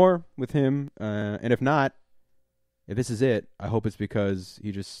to see more with him. And if not, if this is it, I hope it's because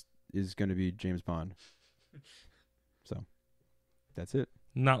he just is going to be James Bond. So, that's it.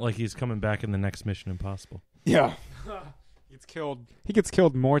 Not like he's coming back in the next Mission Impossible. Yeah. He gets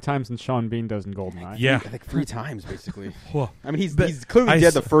killed more times than Sean Bean does in GoldenEye. Yeah. Like 3 times, basically. Whoa. I mean, he's clearly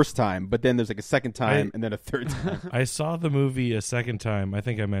dead the first time, but then there's a second time and then a third time. I saw the movie a second time. I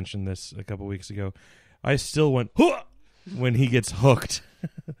think I mentioned this a couple weeks ago. I still went, huh! When he gets hooked.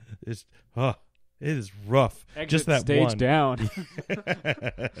 It is rough. Exit just that stage one. Down.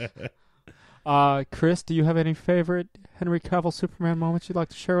 Chris, do you have any favorite Henry Cavill Superman moments you'd like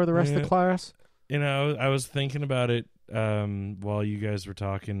to share with the rest of the class? I was thinking about it while you guys were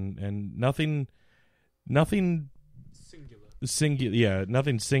talking, and nothing singular.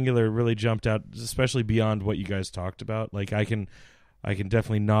 Nothing singular really jumped out, especially beyond what you guys talked about. Like I can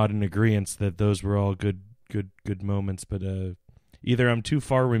definitely nod in agreement that those were all good moments, but either I'm too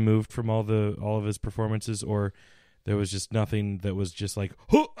far removed from all of his performances, or there was just nothing that was just like,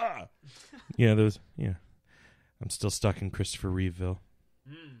 I'm still stuck in Christopher Reeveville.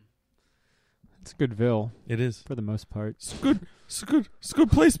 It's a good Ville. It is, for the most part. It's good. It's a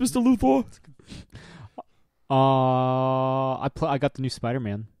good place, Mr. Luthor. I got the new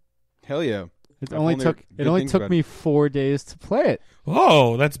Spider-Man. Hell yeah! It only took me 4 days to play it.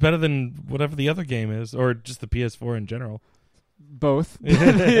 Oh, that's better than whatever the other game is, or just the PS4 in general. Both.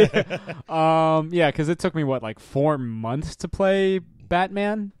 Yeah, because it took me 4 months to play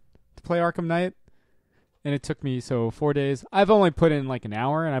Batman, to play Arkham Knight, and it took me 4 days. I've only put in an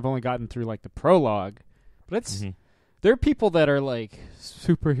hour, and I've only gotten through the prologue. But it's there are people that are like,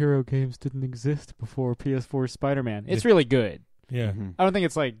 superhero games didn't exist before PS4 Spider-Man. It's really good. Yeah, I don't think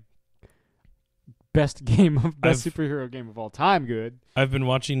it's best superhero game of all time good. I've been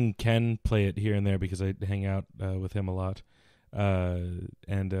watching Ken play it here and there because I hang out with him a lot, and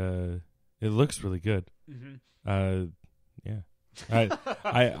it looks really good. Yeah,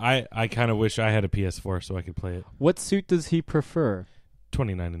 I kind of wish I had a PS4 so I could play it. What suit does he prefer?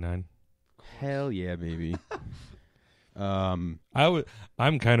 $20.99. Hell yeah, baby. I'm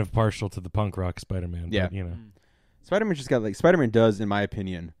kind of partial to the punk rock Spider-Man. Yeah, but, Spider-Man just got Spider-Man does, in my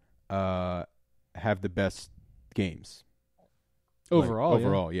opinion, have the best games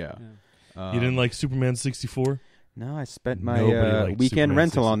overall. Yeah. You didn't like Superman 64? No, I spent my weekend Superman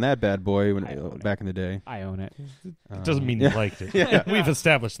rental 64. on that bad boy back in the day. I own it. It doesn't mean you liked it. Yeah. We've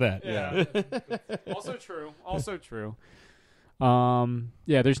established that. Yeah. Also true.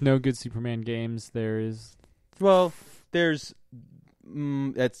 There's no good Superman games. There's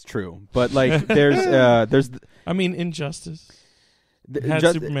that's true, but there's I mean, Injustice.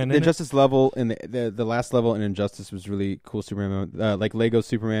 Superman the Injustice level and the last level in Injustice was really cool. Superman, Lego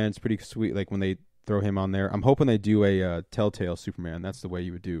Superman, it's pretty sweet. When they throw him on there, I'm hoping they do a Telltale Superman. That's the way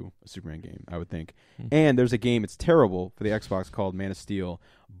you would do a Superman game, I would think. And there's a game, it's terrible for the Xbox, called Man of Steel,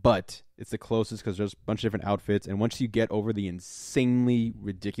 but it's the closest because there's a bunch of different outfits. And once you get over the insanely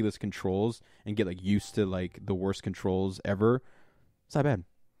ridiculous controls and get used to the worst controls ever, it's not bad.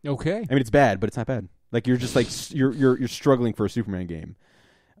 Okay. I mean, it's bad, but it's not bad. You're just you're struggling for a Superman game,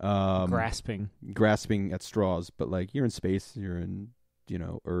 grasping at straws. But you're in space, you're in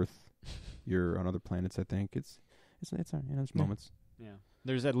Earth, you're on other planets. I think it's there's moments. Yeah,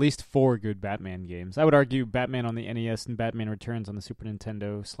 there's at least 4 good Batman games. I would argue Batman on the NES and Batman Returns on the Super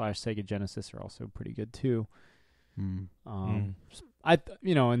Nintendo / Sega Genesis are also pretty good too. And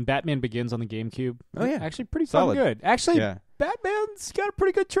Batman Begins on the GameCube. Oh yeah, actually pretty solid. Good. Actually, yeah. Batman's got a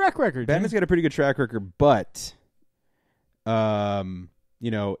pretty good track record. Batman's got a pretty good track record, but until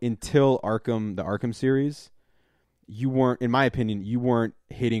the Arkham series, you weren't, in my opinion, you weren't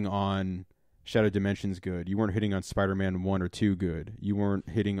hitting on Shadow Dimensions good. You weren't hitting on Spider-Man 1 or 2 good. You weren't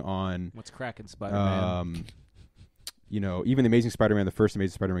hitting on What's cracking Spider-Man? Even the Amazing Spider-Man, the first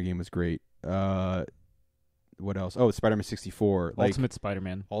Amazing Spider-Man game was great. What else? Oh, Spider-Man 64. Ultimate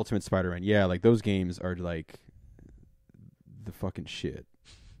Spider-Man. Ultimate Spider-Man. Yeah, like those games are like the fucking shit.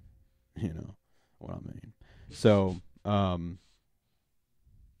 You know what I mean? So,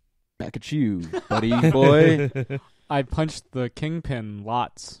 back at you, buddy boy. I punched the Kingpin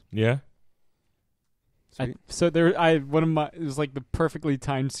lots. Yeah. Sweet. It was like the perfectly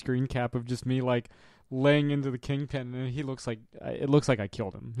timed screen cap of just me like laying into the Kingpin, and it looks like I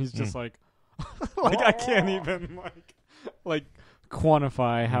killed him. He's just like I can't even like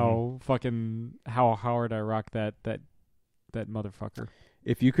quantify how hard I rock that motherfucker.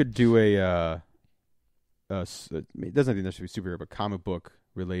 If you could do it doesn't have to necessarily be superhero, but comic book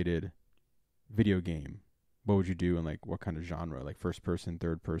related video game, what would you do, and like what kind of genre? Like first person,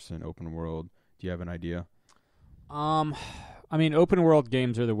 third person, open world? Do you have an idea? I mean, open world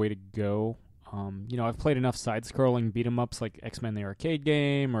games are the way to go. I've played enough side-scrolling beat-em-ups like X-Men the arcade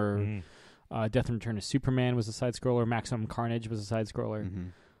game, or Death and Return of Superman was a side-scroller. Maximum Carnage was a side-scroller. Mm-hmm.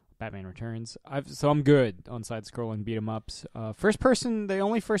 Batman Returns. So I'm good on side-scrolling beat-em-ups. First-person, the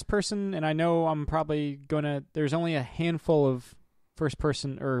only first-person, and I know I'm probably there's only a handful of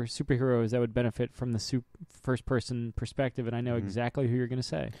first-person or superheroes that would benefit from the first-person perspective, and I know exactly who you're going to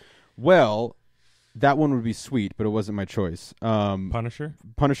say. Well, that one would be sweet, but it wasn't my choice. Punisher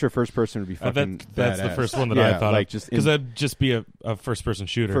first person would be fucking that's badass. the first one that I thought like of, because that'd just be a first person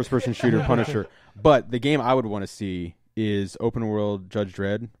shooter. Punisher. But the game I would want to see is open world Judge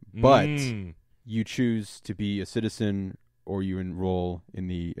Dredd, but you choose to be a citizen or you enroll in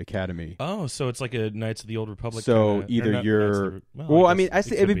the academy. Oh, so it's like a Knights of the Old Republic. So either you're... Well, I mean, I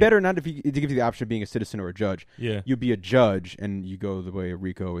say it'd be better not to give you the option of being a citizen or a judge. Yeah. You'd be a judge, and you go the way of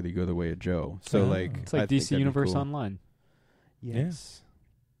Rico, or you go the way of Joe. So, it's like DC Universe Online. Yes.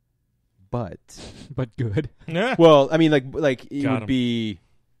 But good. Well, I mean, like it would be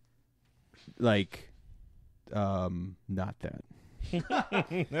like not that.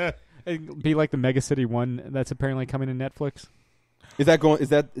 It'd be like the Mega City 1 that's apparently coming to Netflix. Is that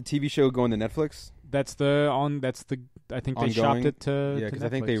the TV show going to Netflix? I think they Ongoing? shopped it to Yeah, because I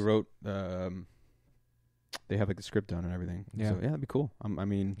think they wrote they have like the script done and everything. Yeah. So yeah, that'd be cool. I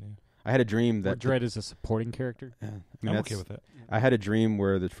mean, I had a dream that Dredd is a supporting character. Yeah, I'm okay with that. I had a dream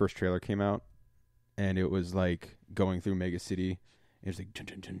where the first trailer came out, and it was like going through Mega City. It was like, dun,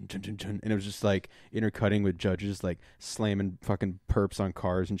 dun, dun, dun, dun, dun, and it was just like intercutting with judges like slamming fucking perps on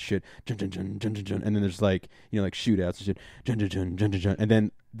cars and shit. Dun, dun, dun, dun, dun, dun. And then there's like like shootouts and shit. Dun, dun, dun, dun, dun, dun. And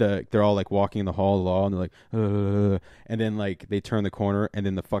then they're all like walking in the hall of law, and they're like, and then like they turn the corner, and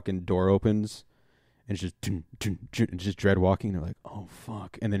then the fucking door opens, and it's just dun, dun, dun, and just Dredd walking. And they're like, oh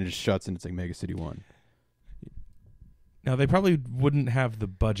fuck, and then it just shuts, and it's like Mega City 1. Now they probably wouldn't have the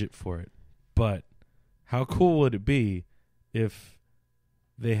budget for it, but how cool would it be if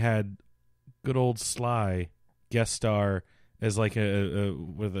they had good old Sly guest star as like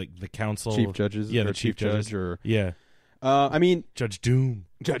with like the council chief judges, the chief judge, or I mean Judge Doom.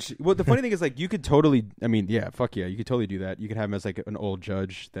 Well, the funny thing is, like, you could totally. I mean, yeah, fuck yeah, you could totally do that. You could have him as like an old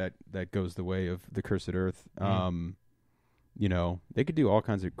judge that goes the way of the Cursed Earth. They could do all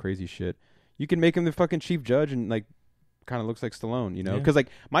kinds of crazy shit. You can make him the fucking chief judge and like kind of looks like Stallone, because like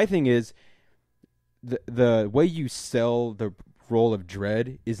my thing is the way you sell the role of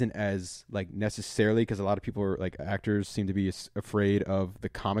Dredd isn't as like necessarily, because a lot of people are like actors seem to be afraid of the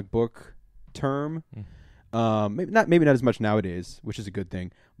comic book term. Maybe not as much nowadays, which is a good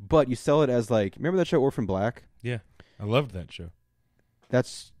thing, but you sell it as like, remember that show Orphan Black? Yeah, I loved that show.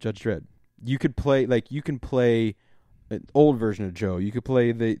 That's Judge Dredd. You can play an old version of Joe, you could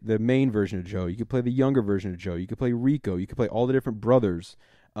play the main version of Joe, you could play the younger version of Joe, you could play Rico, you could play all the different brothers,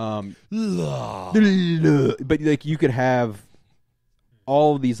 but like you could have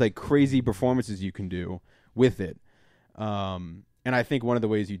all of these like crazy performances you can do with it. And I think one of the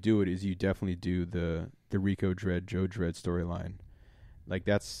ways you do it is you definitely do the Rico Dredd, Joe Dredd storyline. Like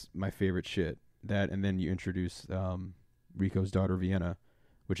that's my favorite shit. That, and then you introduce Rico's daughter Vienna,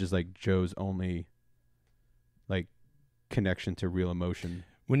 which is like Joe's only like connection to real emotion.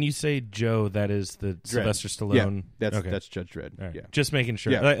 When you say Joe, that is the Dredd. Sylvester Stallone. Yeah, that's Judge Dredd. Right. Yeah, just making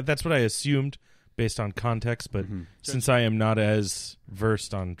sure. Yeah. That's what I assumed based on context, but since I am not as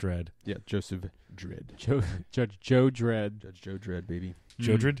versed on Dredd. Yeah, Joseph Dredd. Judge Joe Dredd. Judge Joe Dredd, baby.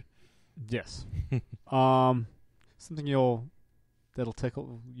 Joe Dredd? Yes. Something that'll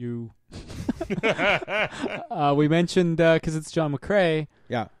tickle you. We mentioned, because it's John McCrea.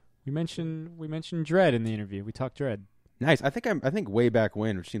 Yeah. We mentioned Dredd in the interview. We talked Dredd. Nice. I think way back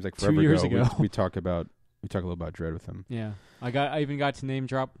when, which seems like forever 2 years ago. we talk a little about Dredd with him. Yeah. I even got to name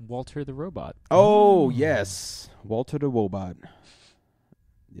drop Walter the Robot. Oh, yes. Walter the Robot.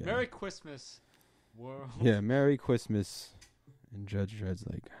 Yeah. Merry Christmas, world. Yeah, Merry Christmas. And Judge Dredd's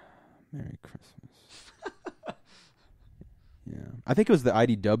like, Merry Christmas. Yeah. I think it was the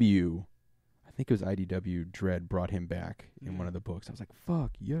IDW. Dredd brought him back in one of the books. I was like,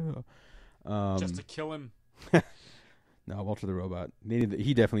 fuck, yeah. Just to kill him. No, Walter the Robot.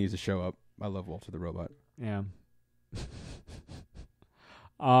 He definitely needs to show up. I love Walter the Robot. Yeah.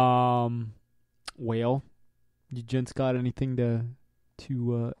 Whale, you gents got anything to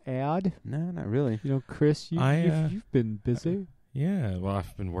add? No, not really. You know, Chris, you've been busy. Yeah, well,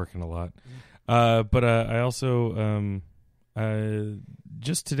 I've been working a lot. But I also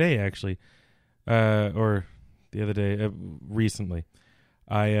just today actually, or the other day, recently,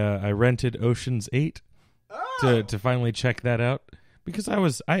 I rented Ocean's 8 to finally check that out because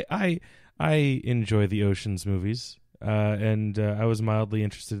I enjoy the Ocean's movies, and I was mildly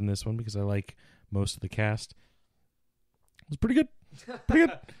interested in this one because I like most of the cast. It was pretty good. Pretty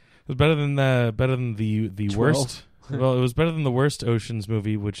good. It was better than the 12. worst. Well, it was better than the worst Ocean's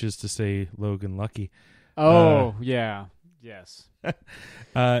movie, which is to say, Logan Lucky. Oh yeah, yes. I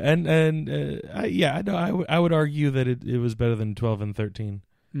would argue that it was better than 12 and 13.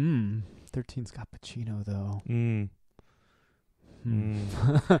 13's got Pacino though. And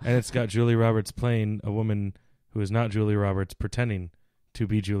it's got Julia Roberts playing a woman who is not Julia Roberts, pretending to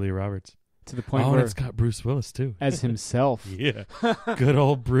be Julia Roberts. To the point and where it's got Bruce Willis too as himself. Yeah, good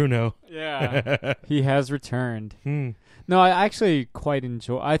old Bruno. Yeah, he has returned. No, I actually quite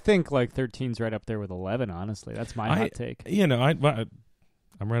enjoy. I think like 13's right up there with 11. Honestly, that's my hot take. You know, I'm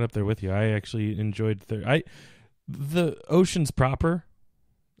right up there with you. I actually enjoyed the Ocean's proper,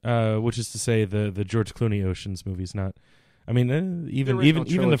 which is to say the George Clooney Ocean's movies. Not, I mean, even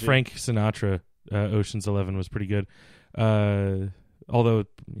the Frank Sinatra Ocean's 11 was pretty good. Although,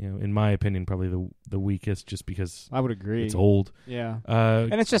 you know, in my opinion, probably the weakest, just because I would agree. It's old. Yeah,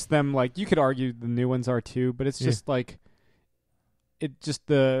 and it's just them. Like you could argue the new ones are too, but it's just like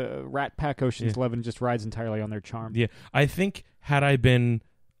the Rat Pack Ocean's 11 just rides entirely on their charm. Yeah, I think had I been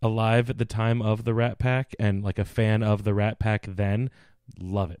alive at the time of the Rat Pack and like a fan of the Rat Pack, then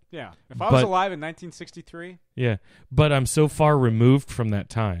love it. Yeah, if I was alive in 1963. Yeah, but I'm so far removed from that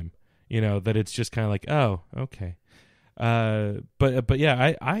time, you know, that it's just kind of like, oh, okay. But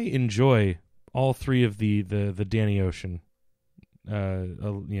yeah, I enjoy all three of the Danny Ocean,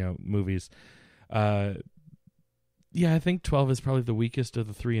 movies. Yeah, I think 12 is probably the weakest of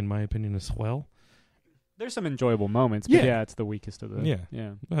the three in my opinion as well. There's some enjoyable moments, but yeah, it's the weakest of the.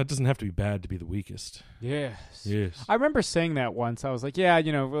 Yeah. Well, it doesn't have to be bad to be the weakest. Yes. Yes. I remember saying that once. I was like, yeah,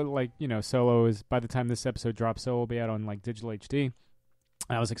 Solo is, by the time this episode drops, Solo will be out on like digital HD.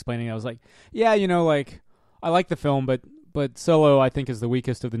 And I was explaining, I was like, yeah, I like the film, but Solo I think is the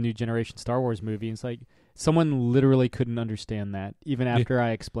weakest of the new generation Star Wars movie. It's like someone literally couldn't understand that even after I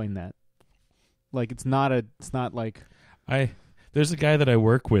explained that. Like it's not like there's a guy that I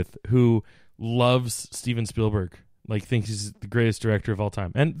work with who loves Steven Spielberg, like thinks he's the greatest director of all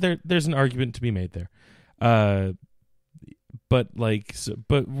time, and there's an argument to be made there. But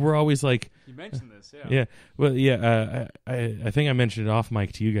we're always like, you mentioned this, yeah. Yeah, well, yeah. I think I mentioned it off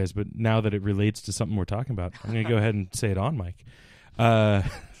mic to you guys, but now that it relates to something we're talking about, I'm gonna go ahead and say it on mic.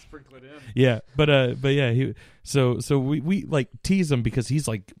 Sprinkle it in. Yeah, but yeah. So we like tease him because he's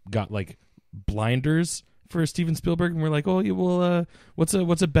like got like blinders for Steven Spielberg, and we're like, oh, yeah, well, what's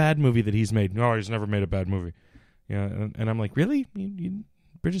a bad movie that he's made? No, he's never made a bad movie. Yeah, and I'm like, really? You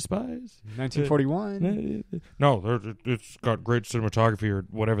Bridge of Spies, 1941. No, it's got great cinematography or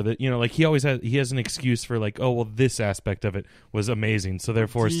whatever. That like he has an excuse for like, oh well, this aspect of it was amazing, so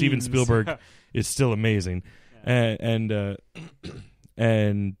therefore Steven Spielberg is still amazing, and so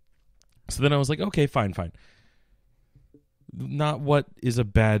then I was like, okay, fine. Not what is a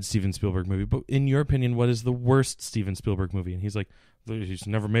bad Steven Spielberg movie, but in your opinion, what is the worst Steven Spielberg movie? And he's like, he's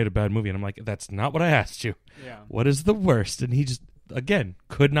never made a bad movie, and I'm like, that's not what I asked you. Yeah. What is the worst? And he just, again,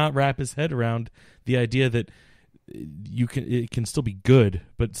 could not wrap his head around the idea that it can still be good,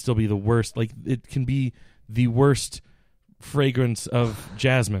 but still be the worst. Like it can be the worst fragrance of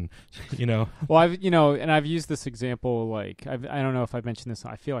jasmine, Well, I've used this example. Like I don't know if I've mentioned this.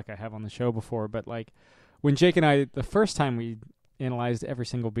 I feel like I have on the show before, but like when Jake and I, the first time we analyzed every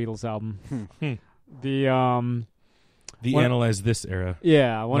single Beatles album, the analyze this era,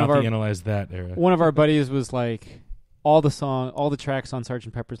 analyze that era. One of our buddies was like, all the tracks on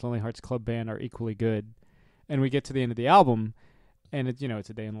Sgt. Pepper's Lonely Hearts Club Band are equally good, and we get to the end of the album, and it's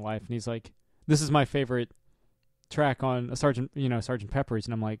a day in the life, and he's like, "This is my favorite track on a Sergeant Pepper's,"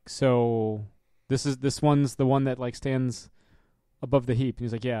 and I'm like, "So this one's the one that like stands above the heap?" And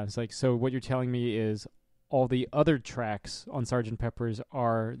he's like, "Yeah." It's like, "So what you're telling me is all the other tracks on Sergeant Pepper's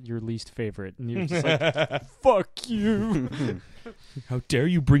are your least favorite?" And you're just like, "Fuck you." How dare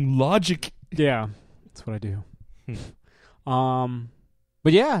you bring logic? Yeah, that's what I do.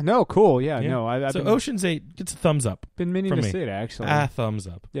 But yeah, no, cool. Yeah, Yeah. no. I've So Ocean's 8 gets a thumbs up. been meaning from to me. see it, actually. Thumbs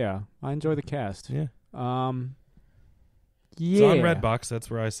up. Yeah, I enjoy the cast. Yeah. Yeah. It's on Redbox. That's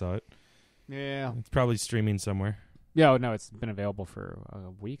where I saw it. Yeah. It's probably streaming somewhere. Yeah, no, it's been available for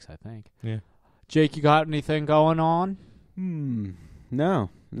weeks, I think. Yeah. Jake, you got anything going on? No,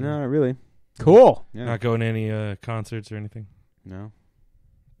 not really. Cool. Yeah. Not going to any concerts or anything. No.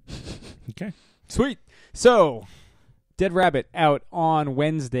 Okay. Sweet. So, Dead Rabbit out on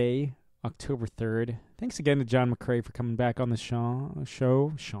Wednesday, October 3rd. Thanks again to John McCrea for coming back on the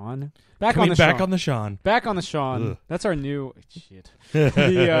show. Sean? Back Coming on the back Sean. on the Sean. Back on the Sean. Ugh. That's our new... Shit.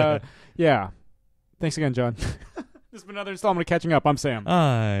 Yeah. Thanks again, John. This has been another installment of Catching Up. I'm Sam.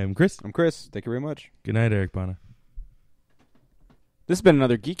 I'm Chris. I'm Chris. Thank you very much. Good night, Eric Bana. This has been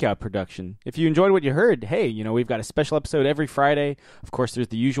another Geek Out production. If you enjoyed what you heard, hey, we've got a special episode every Friday. Of course, there's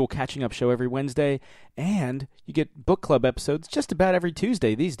the usual Catching Up show every Wednesday. And you get book club episodes just about every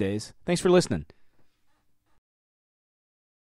Tuesday these days. Thanks for listening.